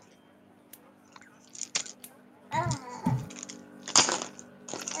 maybe.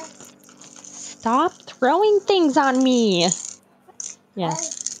 Stop throwing things on me. Yeah.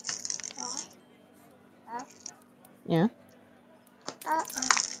 Yeah.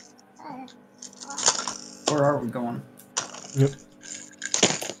 Where are we going? Yep.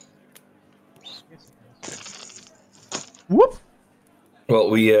 Whoop. Well,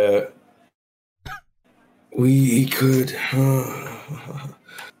 we could.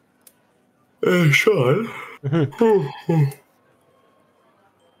 Sean.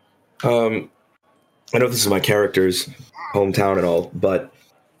 I know this is my character's hometown and all, but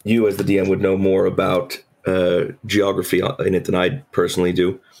you, as the DM, would know more about geography in it than I personally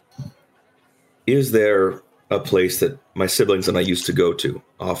do. Is there a place that my siblings and I used to go to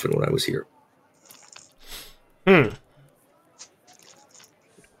often when I was here?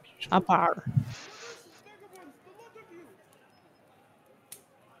 A bar.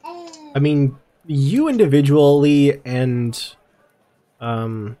 I mean, you individually and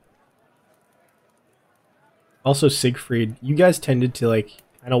also Siegfried, you guys tended to like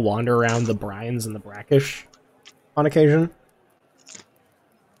kind of wander around the Bryans and the Brackish on occasion.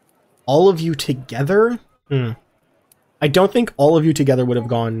 All of you together? I don't think all of you together would have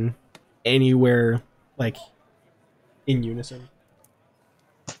gone anywhere like in unison.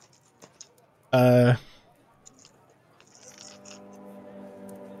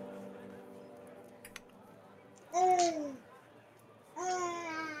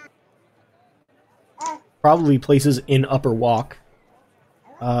 Probably places in Upper Walk.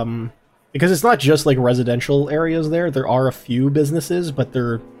 Because it's not just like residential areas there. There are a few businesses, but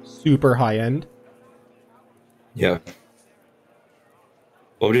they're super high end. Yeah.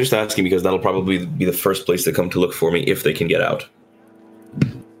 Well, I'm just asking because that'll probably be the first place they come to look for me if they can get out.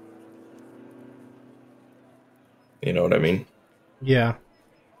 You know what I mean? Yeah.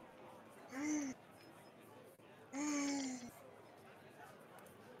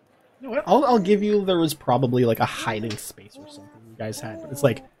 You know what? I'll give you there was probably like a hiding space or something you guys had, but it's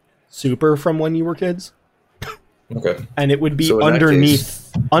like super from when you were kids. Okay. And it would be So in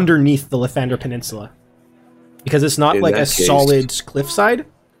that underneath the Lathander Peninsula. Because it's not In like a that case- solid cliffside.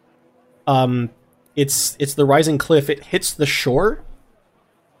 It's the rising cliff. It hits the shore,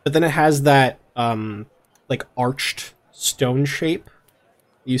 but then it has that like arched stone shape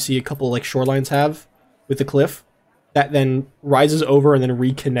you see a couple like shorelines have with the cliff that then rises over and then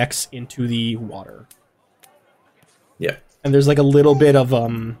reconnects into the water. Yeah. And there's like a little bit of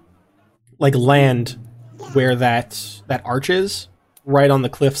like land where that arch is right on the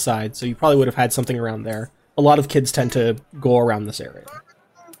cliff side, so you probably would have had something around there. A lot of kids tend to go around this area.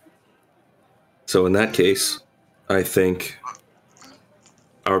 So in that case, I think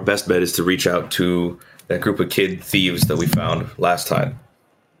our best bet is to reach out to that group of kid thieves that we found last time.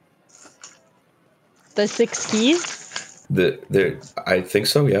 The 6 keys? I think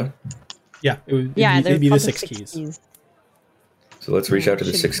so, yeah. Yeah, it'd They're be the called 6 keys. So let's reach out to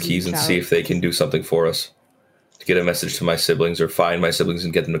the Should 6 keys and reach see out. if they can do something for us. To get a message to my siblings or find my siblings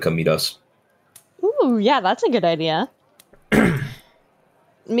and get them to come meet us. Ooh, yeah, that's a good idea.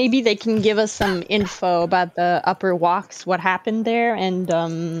 Maybe they can give us some info about the upper walks, what happened there,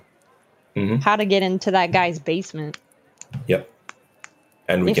 and how to get into that guy's basement. Yep.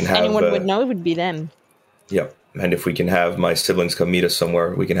 And we If can have anyone would know, it would be them. Yep. And if we can have my siblings come meet us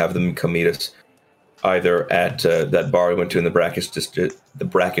somewhere, we can have them come meet us either at that bar we went to in the Brackish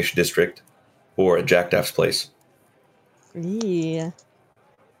district, or at Jack Daff's place. Yeah.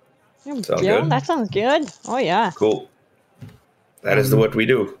 Sound Yeah, good? that sounds good. Oh yeah. Cool. That is what we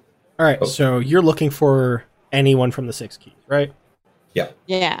do. All right, Oh. so you're looking for anyone from the 6 keys, right? Yeah.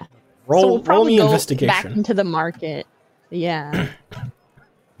 Yeah. Roll, So we'll roll probably me go investigation. back into the market. Yeah.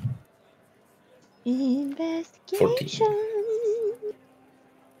 Investigation.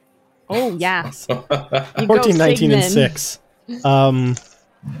 Oh yeah. You 14, go, 19, and Sigmund. 6.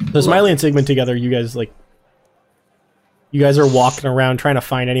 So Smiley and Sigmund together, you guys are walking around trying to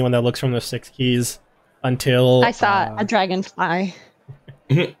find anyone that looks from the 6 keys until I saw a dragonfly.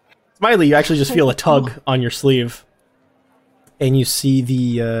 Smiley, you actually just feel a tug on your sleeve, and you see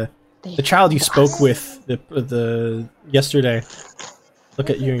the child you spoke with the yesterday. Look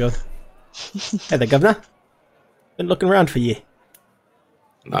at you and go, "Hey there, governor. Been looking around for you."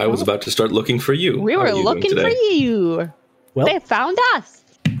 I was about to start looking for you. We How are were you doing looking for today? you. Well, They found us.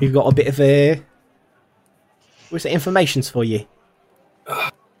 we've got a bit of a. What's the information's for you?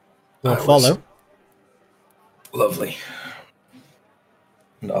 I Well, was- follow. Lovely.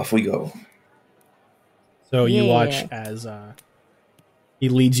 And off we go. So you Yeah. watch as he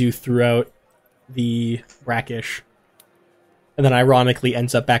leads you throughout the brackish, and then ironically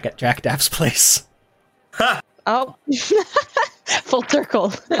ends up back at Jack Daff's place. Oh, full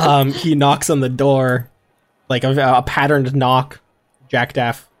circle. He knocks on the door, like a patterned knock. Jack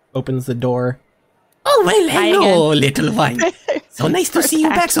Daff opens the door. Oh, well, Hi hello, little one. So nice to see you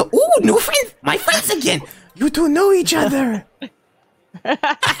back. So, ooh, new friends. My friends again. You two know each other.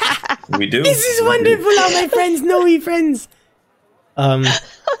 We do. This is wonderful. All my friends know me friends.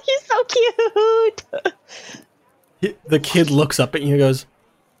 He's so cute. The kid looks up at you and goes,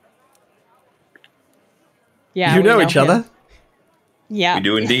 Yeah, "You we know each him. other?" Yeah. We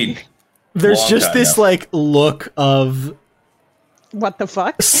do indeed. There's Long just time this now. like look of What the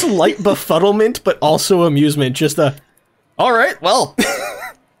fuck? slight befuddlement, but also amusement. Just all right, well,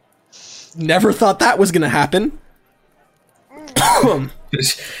 never thought that was gonna happen.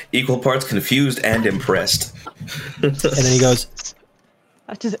 Equal parts confused and impressed. And then he goes,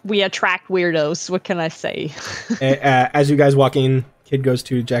 We attract weirdos. What can I say? as you guys walk in, kid goes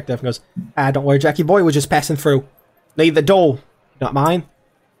to Jack Duff and goes, don't worry, Jackie boy, we're just passing through. Leave the door, not mine.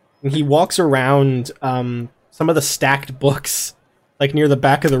 And he walks around some of the stacked books, like near the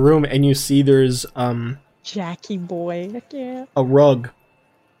back of the room, and you see there's Jackie boy. Heck yeah. a rug.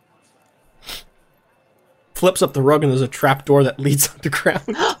 Flips up the rug and there's a trap door that leads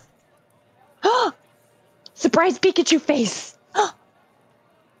underground. Surprise Pikachu face.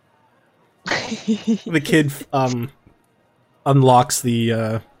 The kid unlocks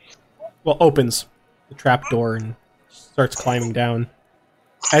the opens the trap door and starts climbing down.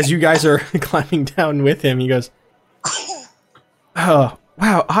 As you guys are climbing down with him, he goes, "Oh,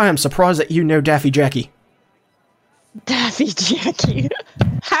 wow, I am surprised that you know Daffy Jackie. Daffy Jackie.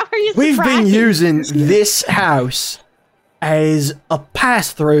 How are you We've been surprised? using this house as a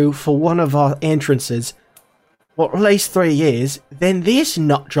pass-through for one of our entrances for at least 3 years. Then this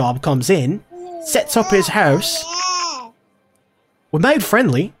nut job comes in, sets up his house. We're made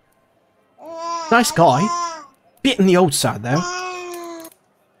friendly. Nice guy. Bit in the old side, though.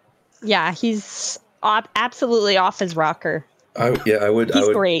 Yeah, he's absolutely off his rocker. I would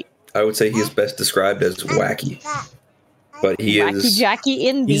Great. I would say he's best described as wacky. But he Wacky is Jackie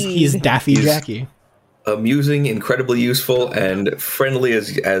indeed. He's Daffy He's- Jackie. amusing, incredibly useful, and friendly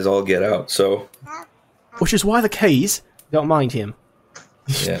as all get out. So Which is why the keys don't mind him.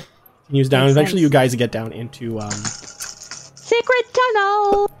 yeah. Continues down. Makes Eventually, sense. you guys get down into Secret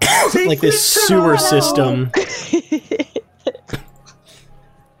tunnel. like this sewer system.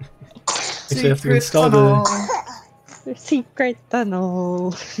 So you have to install Secret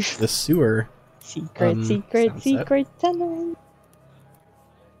tunnel. the sewer. Secret, sound secret, set. secret tunnel.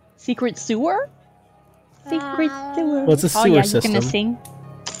 Secret sewer? Secret sewer. Well, it's a Oh sewer yeah, system. you gonna sing?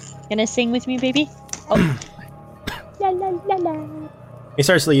 Gonna sing with me, baby? Oh. La la la la. He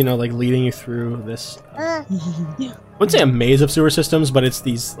starts, like leading you through this. I wouldn't say a maze of sewer systems, but it's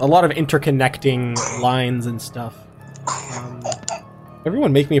a lot of interconnecting lines and stuff.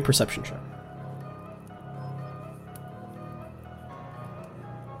 Everyone, make me a perception check.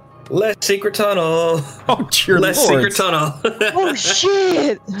 Less secret tunnel. Oh, dear Less lord! secret tunnel. Oh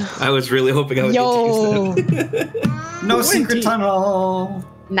shit! I was really hoping I would Yo! get to use that. No secret tunnel.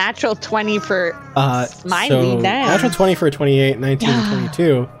 Natural 20 for my so lead down. natural 20 for a 28, 19, and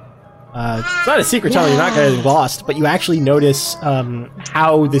 22. It's not a secret tunnel, you're not getting lost, but you actually notice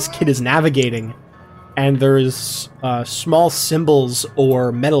how this kid is navigating. And there's small symbols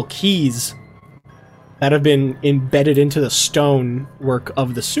or metal keys that have been embedded into the stonework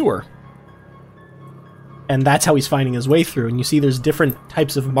of the sewer. And that's how he's finding his way through. And you see there's different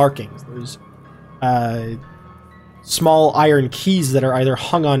types of markings. There's small iron keys that are either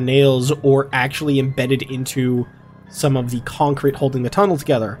hung on nails or actually embedded into some of the concrete holding the tunnel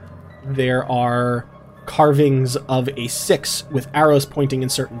together. There are carvings of a 6 with arrows pointing in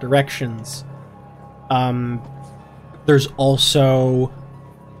certain directions. There's also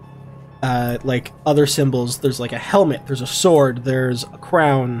like other symbols. There's like a helmet, there's a sword, there's a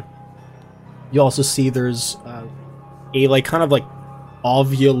crown. You also see there's a like kind of like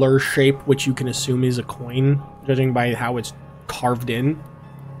ovular shape, which you can assume is a coin, judging by how it's carved in,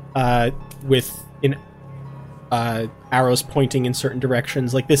 with arrows pointing in certain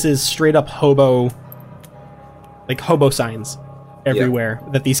directions. Like this is straight up hobo signs everywhere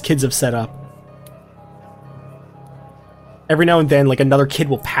that these kids have set up. Every now and then, like another kid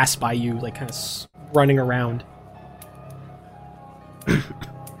will pass by you, like kind of running around.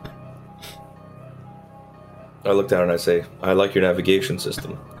 I look down and I say, I like your navigation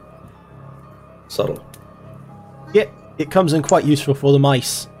system. Subtle. Yeah, It comes in quite useful for the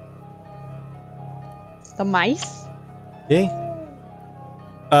mice. The mice? Okay.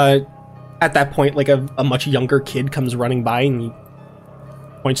 At that point, like a much younger kid comes running by and he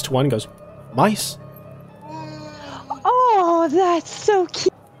points to one and goes, mice? Oh, that's so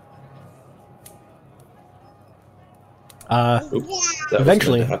cute. That was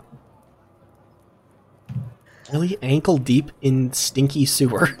Eventually. meant to happen. Really ankle deep in stinky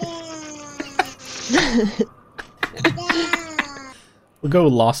sewer. We'll go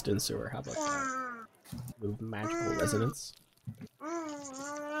lost in sewer. How about that? Little magical resonance.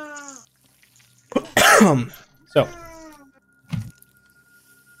 So.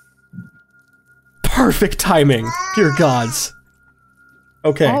 Perfect timing. Dear gods.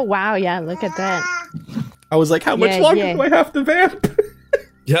 Okay. Oh, wow. Yeah, look at that. I was like, how much Yeah, longer yeah. do I have to vamp?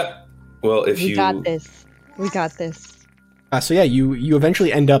 Yep. Well, if We you got this. We got this. So yeah, you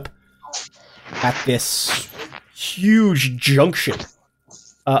eventually end up at this huge junction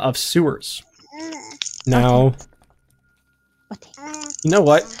of sewers. Now, you know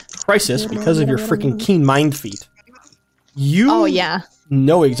what? Crisis, because of your freaking keen mind feat, you Oh, yeah.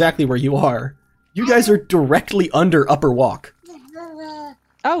 know exactly where you are. You guys are directly under Upper Walk.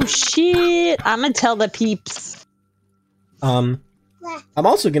 Oh, shit. I'm gonna tell the peeps. I'm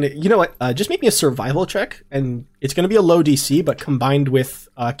also gonna, you know what? Just make me a survival check, and it's gonna be a low DC, but combined with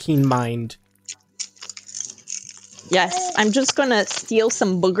keen mind. Yes, I'm just gonna steal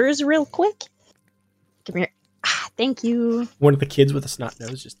some boogers real quick. Come here. Ah, thank you. One of the kids with a snot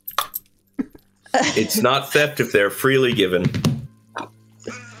nose just. it's not theft if they're freely given.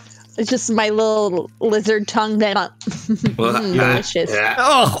 It's just my little lizard tongue that Well, delicious.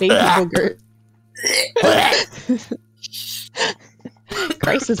 Oh, Baby booger.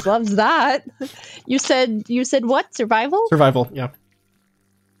 Crisis loves that. You said what? Survival? survival, yeah.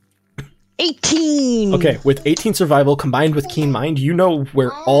 18. Okay, with 18 survival combined with keen mind, you know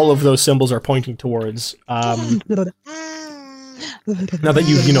where all of those symbols are pointing towards. Now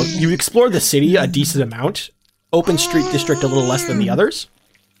that you've explored the city a decent amount, Open Street District a little less than the others.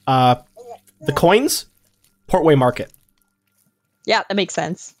 The coins, Portway Market. Yeah, that makes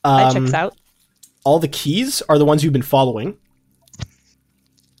sense. That checks out. All the keys are the ones you've been following.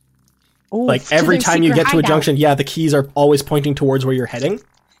 Ooh, Like to every their time you secret get to a hideout. junction, yeah, the keys are always pointing towards where you're heading.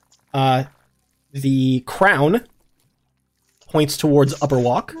 The crown points towards Upper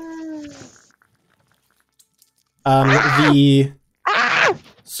Walk. The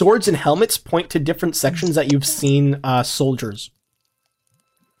swords and helmets point to different sections that you've seen soldiers.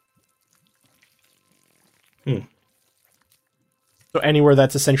 So anywhere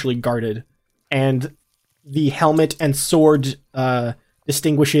that's essentially guarded. And the helmet and sword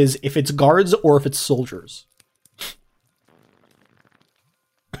distinguishes if it's guards or if it's soldiers.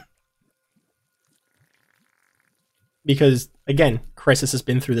 Because, again, Crisis has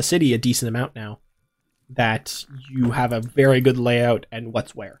been through the city a decent amount now. That you have a very good layout and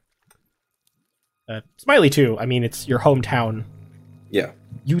what's where. Smiley, too. I mean, it's your hometown. Yeah.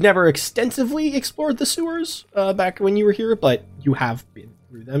 You never extensively explored the sewers back when you were here, but you have been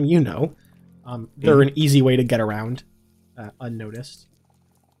through them, you know. They're an easy way to get around, unnoticed.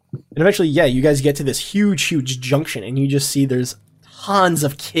 And eventually, yeah, you guys get to this huge, huge junction, and you just see there's tons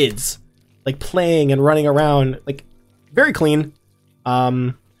of kids, like, playing and running around, like, very clean.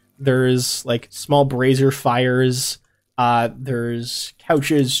 There's, like, small brazier fires. There's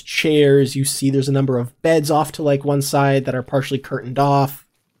couches, chairs. You see there's a number of beds off to, like, one side that are partially curtained off.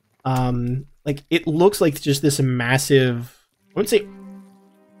 Like, it looks like just this massive, I wouldn't say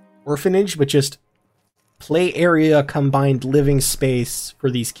orphanage, but just play area combined living space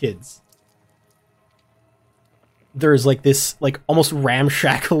for these kids. There's, like, this, like, almost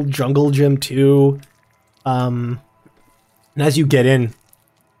ramshackle jungle gym, too. And as you get in,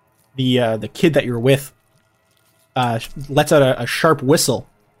 the kid that you're with lets out a sharp whistle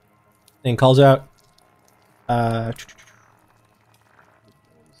and calls out, I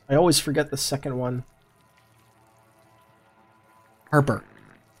always forget the second one. Harper.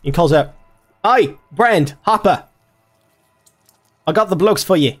 He calls out, "Aye, Brand, Hopper. I got the blokes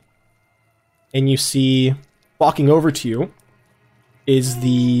for you." And you see, walking over to you, is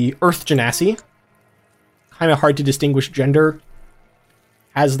the Earth Genasi. Kind of hard to distinguish gender.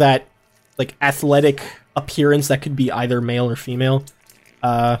 Has that, like, athletic appearance that could be either male or female.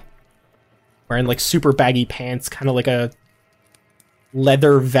 Wearing, like, super baggy pants, kind of like a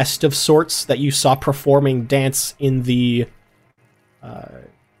leather vest of sorts that you saw performing dance in the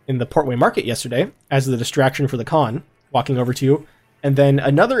Portway Market yesterday as the distraction for the con, walking over to you. And then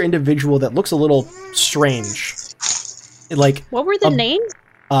another individual that looks a little strange. Like, What were the names?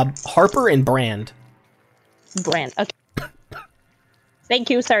 Harper and Brand. Brand. Okay. Thank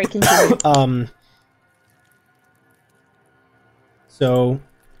you. Sorry, continue. So,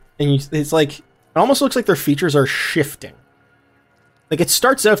 and it's like, it almost looks like their features are shifting. Like, it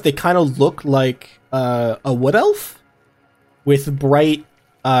starts out, they kind of look like a wood elf with bright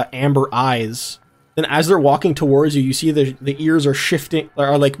amber eyes. Then as they're walking towards you, you see the ears are shifting,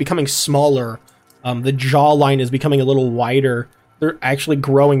 are like becoming smaller. The jawline is becoming a little wider. They're actually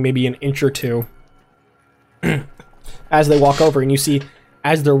growing maybe an inch or two as they walk over. And you see,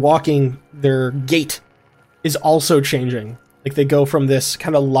 as they're walking, their gait is also changing. Like, they go from this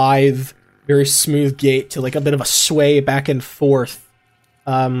kind of lithe, very smooth gait to like a bit of a sway back and forth,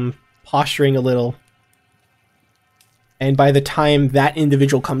 posturing a little. And by the time that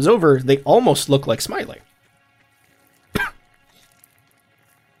individual comes over, they almost look like Smiley.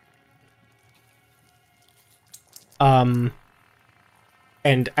 And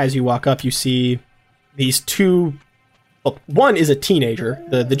as you walk up, you see these two. Well, one is a teenager.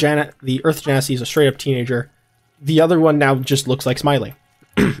 The Earth Genasi is a straight up teenager. The other one now just looks like Smiley.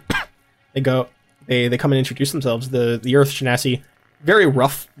 They come and introduce themselves. The Earth Genasi, very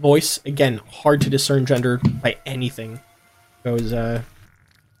rough voice. Again, hard to discern gender by anything. Goes, hey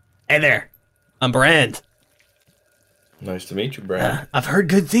there, I'm Brand. Nice to meet you, Brand. I've heard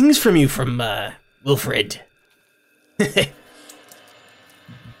good things from you from Wilfred. Kid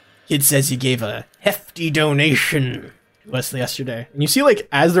says you gave a hefty donation to us yesterday. And you see, like,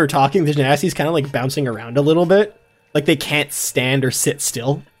 as they're talking, the Genasi's kind of like bouncing around a little bit. Like, they can't stand or sit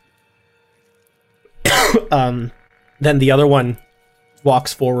still. Then the other one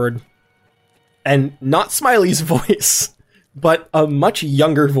walks forward. And not Smiley's voice, but a much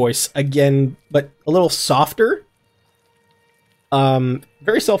younger voice again, but a little softer.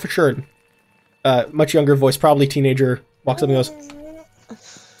 Very self-assured. Much younger voice, probably teenager, walks up and goes,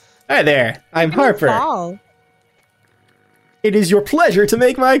 "Hi there, I'm Harper. Fall. It is your pleasure to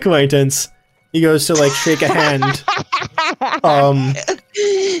make my acquaintance." He goes to like shake a hand.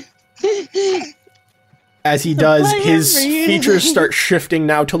 As he does, his features start shifting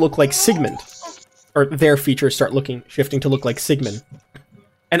now to look like Sigmund. Or their features start shifting to look like Sigmund.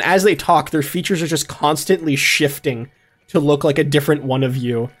 And as they talk, their features are just constantly shifting to look like a different one of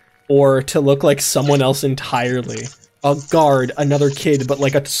you, or to look like someone else entirely. A guard, another kid, but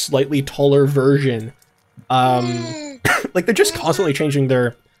like a slightly taller version. Like, they're just constantly changing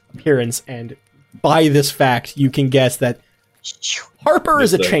their appearance, and by this fact, you can guess that Harper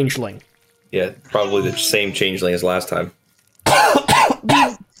is a changeling. Yeah, probably the same changeling as last time.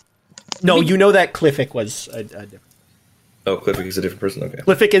 No, you know that Cliffic was a different. Oh, Cliffic is a different person. Okay.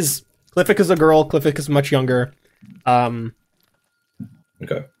 Cliffic is a girl. Cliffic is much younger.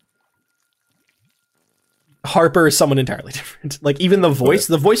 Okay. Harper is someone entirely different. Like, even the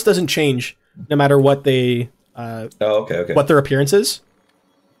voice doesn't change no matter what they. Okay. What their appearance is.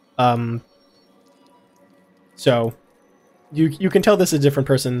 So, you can tell this is a different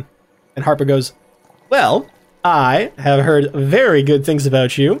person. And Harper goes, "Well, I have heard very good things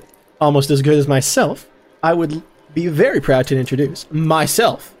about you, almost as good as myself. I would be very proud to introduce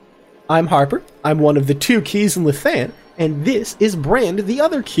myself. I'm Harper. I'm one of the 2 keys in Lethan, and this is Brand, the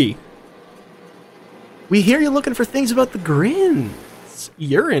other key. We hear you're looking for things about the Grins.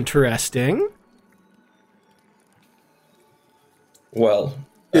 You're interesting." Well,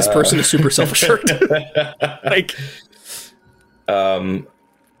 this person is super self-assured. Like,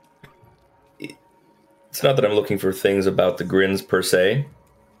 it's not that I'm looking for things about the Grins per se,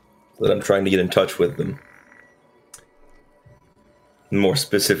 that I'm trying to get in touch with them. More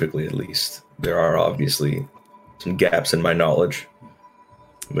specifically, at least. There are obviously some gaps in my knowledge,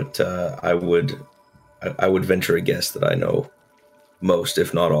 but I would venture a guess that I know most,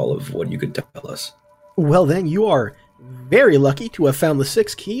 if not all, of what you could tell us. Well then, you are very lucky to have found the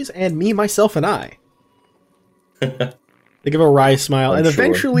 6 keys, and me, myself, and I. They give a wry smile, and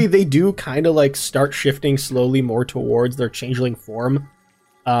eventually they do kind of like start shifting slowly more towards their changeling form.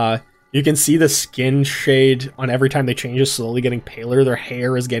 You can see the skin shade on every time they change is slowly getting paler. Their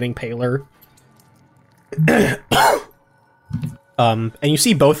hair is getting paler. And you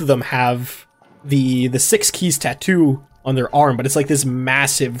see both of them have the 6 keys tattoo on their arm, but it's like this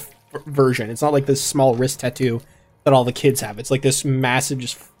massive version. It's not like this small wrist tattoo that all the kids have. It's like this massive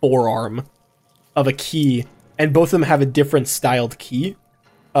just forearm of a key, and both of them have a different styled key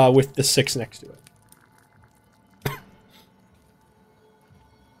with the 6 next to it.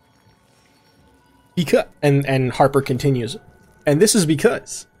 And Harper continues, "And this is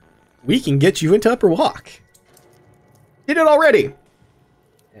because we can get you into Upper Walk. Did it already.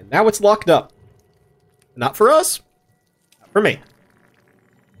 And now it's locked up. Not for us, not for me."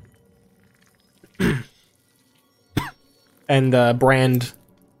 And Brand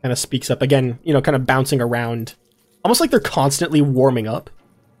kind of speaks up again, kind of bouncing around, almost like they're constantly warming up.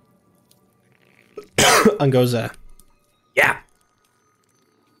 And goes, yeah.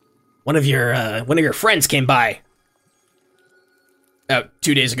 One of your friends came by.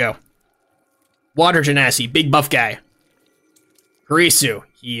 2 days ago. Water Genasi, big buff guy. Harisu,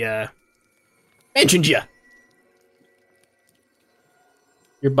 he mentioned you.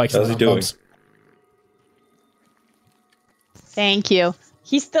 Your bike's How's he doing? bumps. Thank you.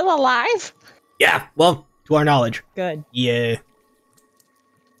 He's still alive? Yeah, well, to our knowledge. Good. Yeah.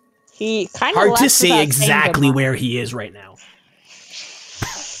 He kind of Hard to say exactly where he is right now.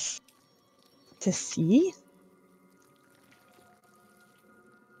 To see?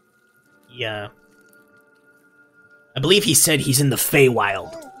 Yeah. I believe he said he's in the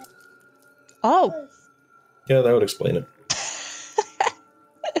Feywild. Oh. Yeah, that would explain it.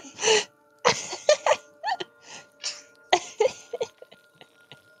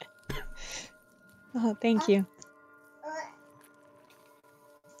 Oh, thank you.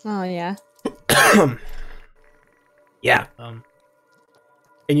 Oh, yeah. Yeah.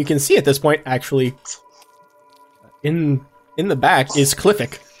 And you can see at this point, actually, in the back is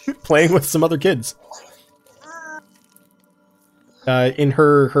Cliffic playing with some other kids. In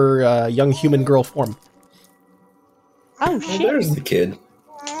her young human girl form. Oh, Oh, shit. there's the kid.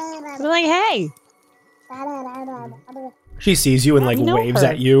 I'm like, hey. She sees you and I know waves her.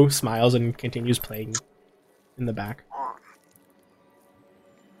 at you, smiles, and continues playing in the back.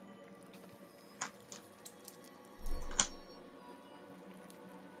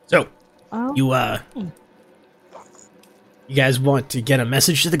 So, Oh. you guys want to get a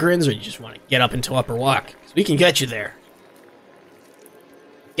message to the Grins, or you just want to get up into Upper Walk? 'Cause we can get you there.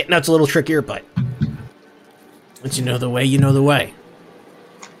 Getting out's a little trickier, but once you know the way, you know the way.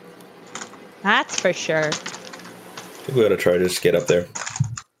 That's for sure. I think we ought to try to just get up there.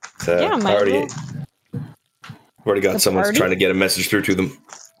 Yeah, might I've already got The someone party? trying to get a message through to them.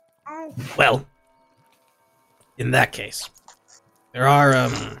 Well, in that case, there are,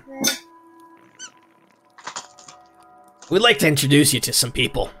 we'd like to introduce you to some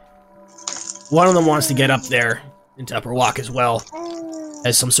people. One of them wants to get up there into Upper Walk as well,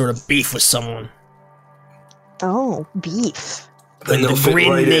 has some sort of beef with someone. Oh, beef. Then When they'll the fit Grin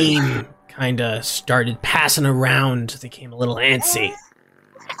right in. name kinda started passing around, they became a little antsy.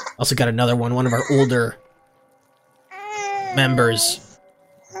 Also got another one of our older members.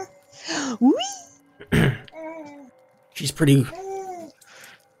 She's pretty...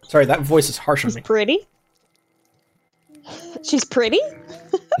 Sorry, that voice is harsh on She's me. pretty? She's pretty?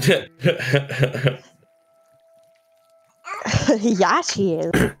 Yeah, she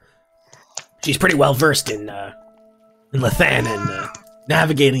is. She's pretty well versed in Lathan and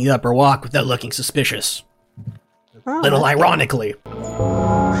navigating the Upper Walk without looking suspicious. Oh, Little that's good. ironically.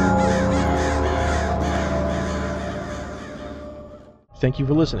 Thank you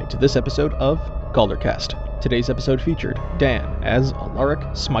for listening to this episode of Galdercast. Today's episode featured Dan as Alaric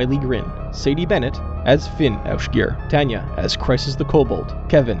Smiley Grin, Sadie Bennett as Finn Aushgir, Tanya as Crisis the Kobold,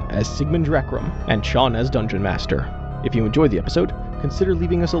 Kevin as Sigmund Drakram, and Sean as Dungeon Master. If you enjoyed the episode, consider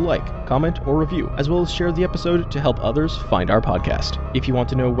leaving us a like, comment, or review, as well as share the episode to help others find our podcast. If you want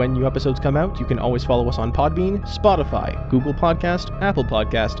to know when new episodes come out, you can always follow us on Podbean, Spotify, Google Podcast, Apple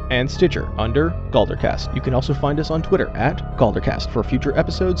Podcast, and Stitcher under Galdercast. You can also find us on Twitter at Galdercast for future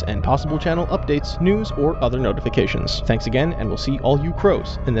episodes and possible channel updates, news, or other notifications. Thanks again, and we'll see all you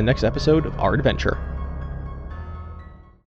crows in the next episode of our adventure.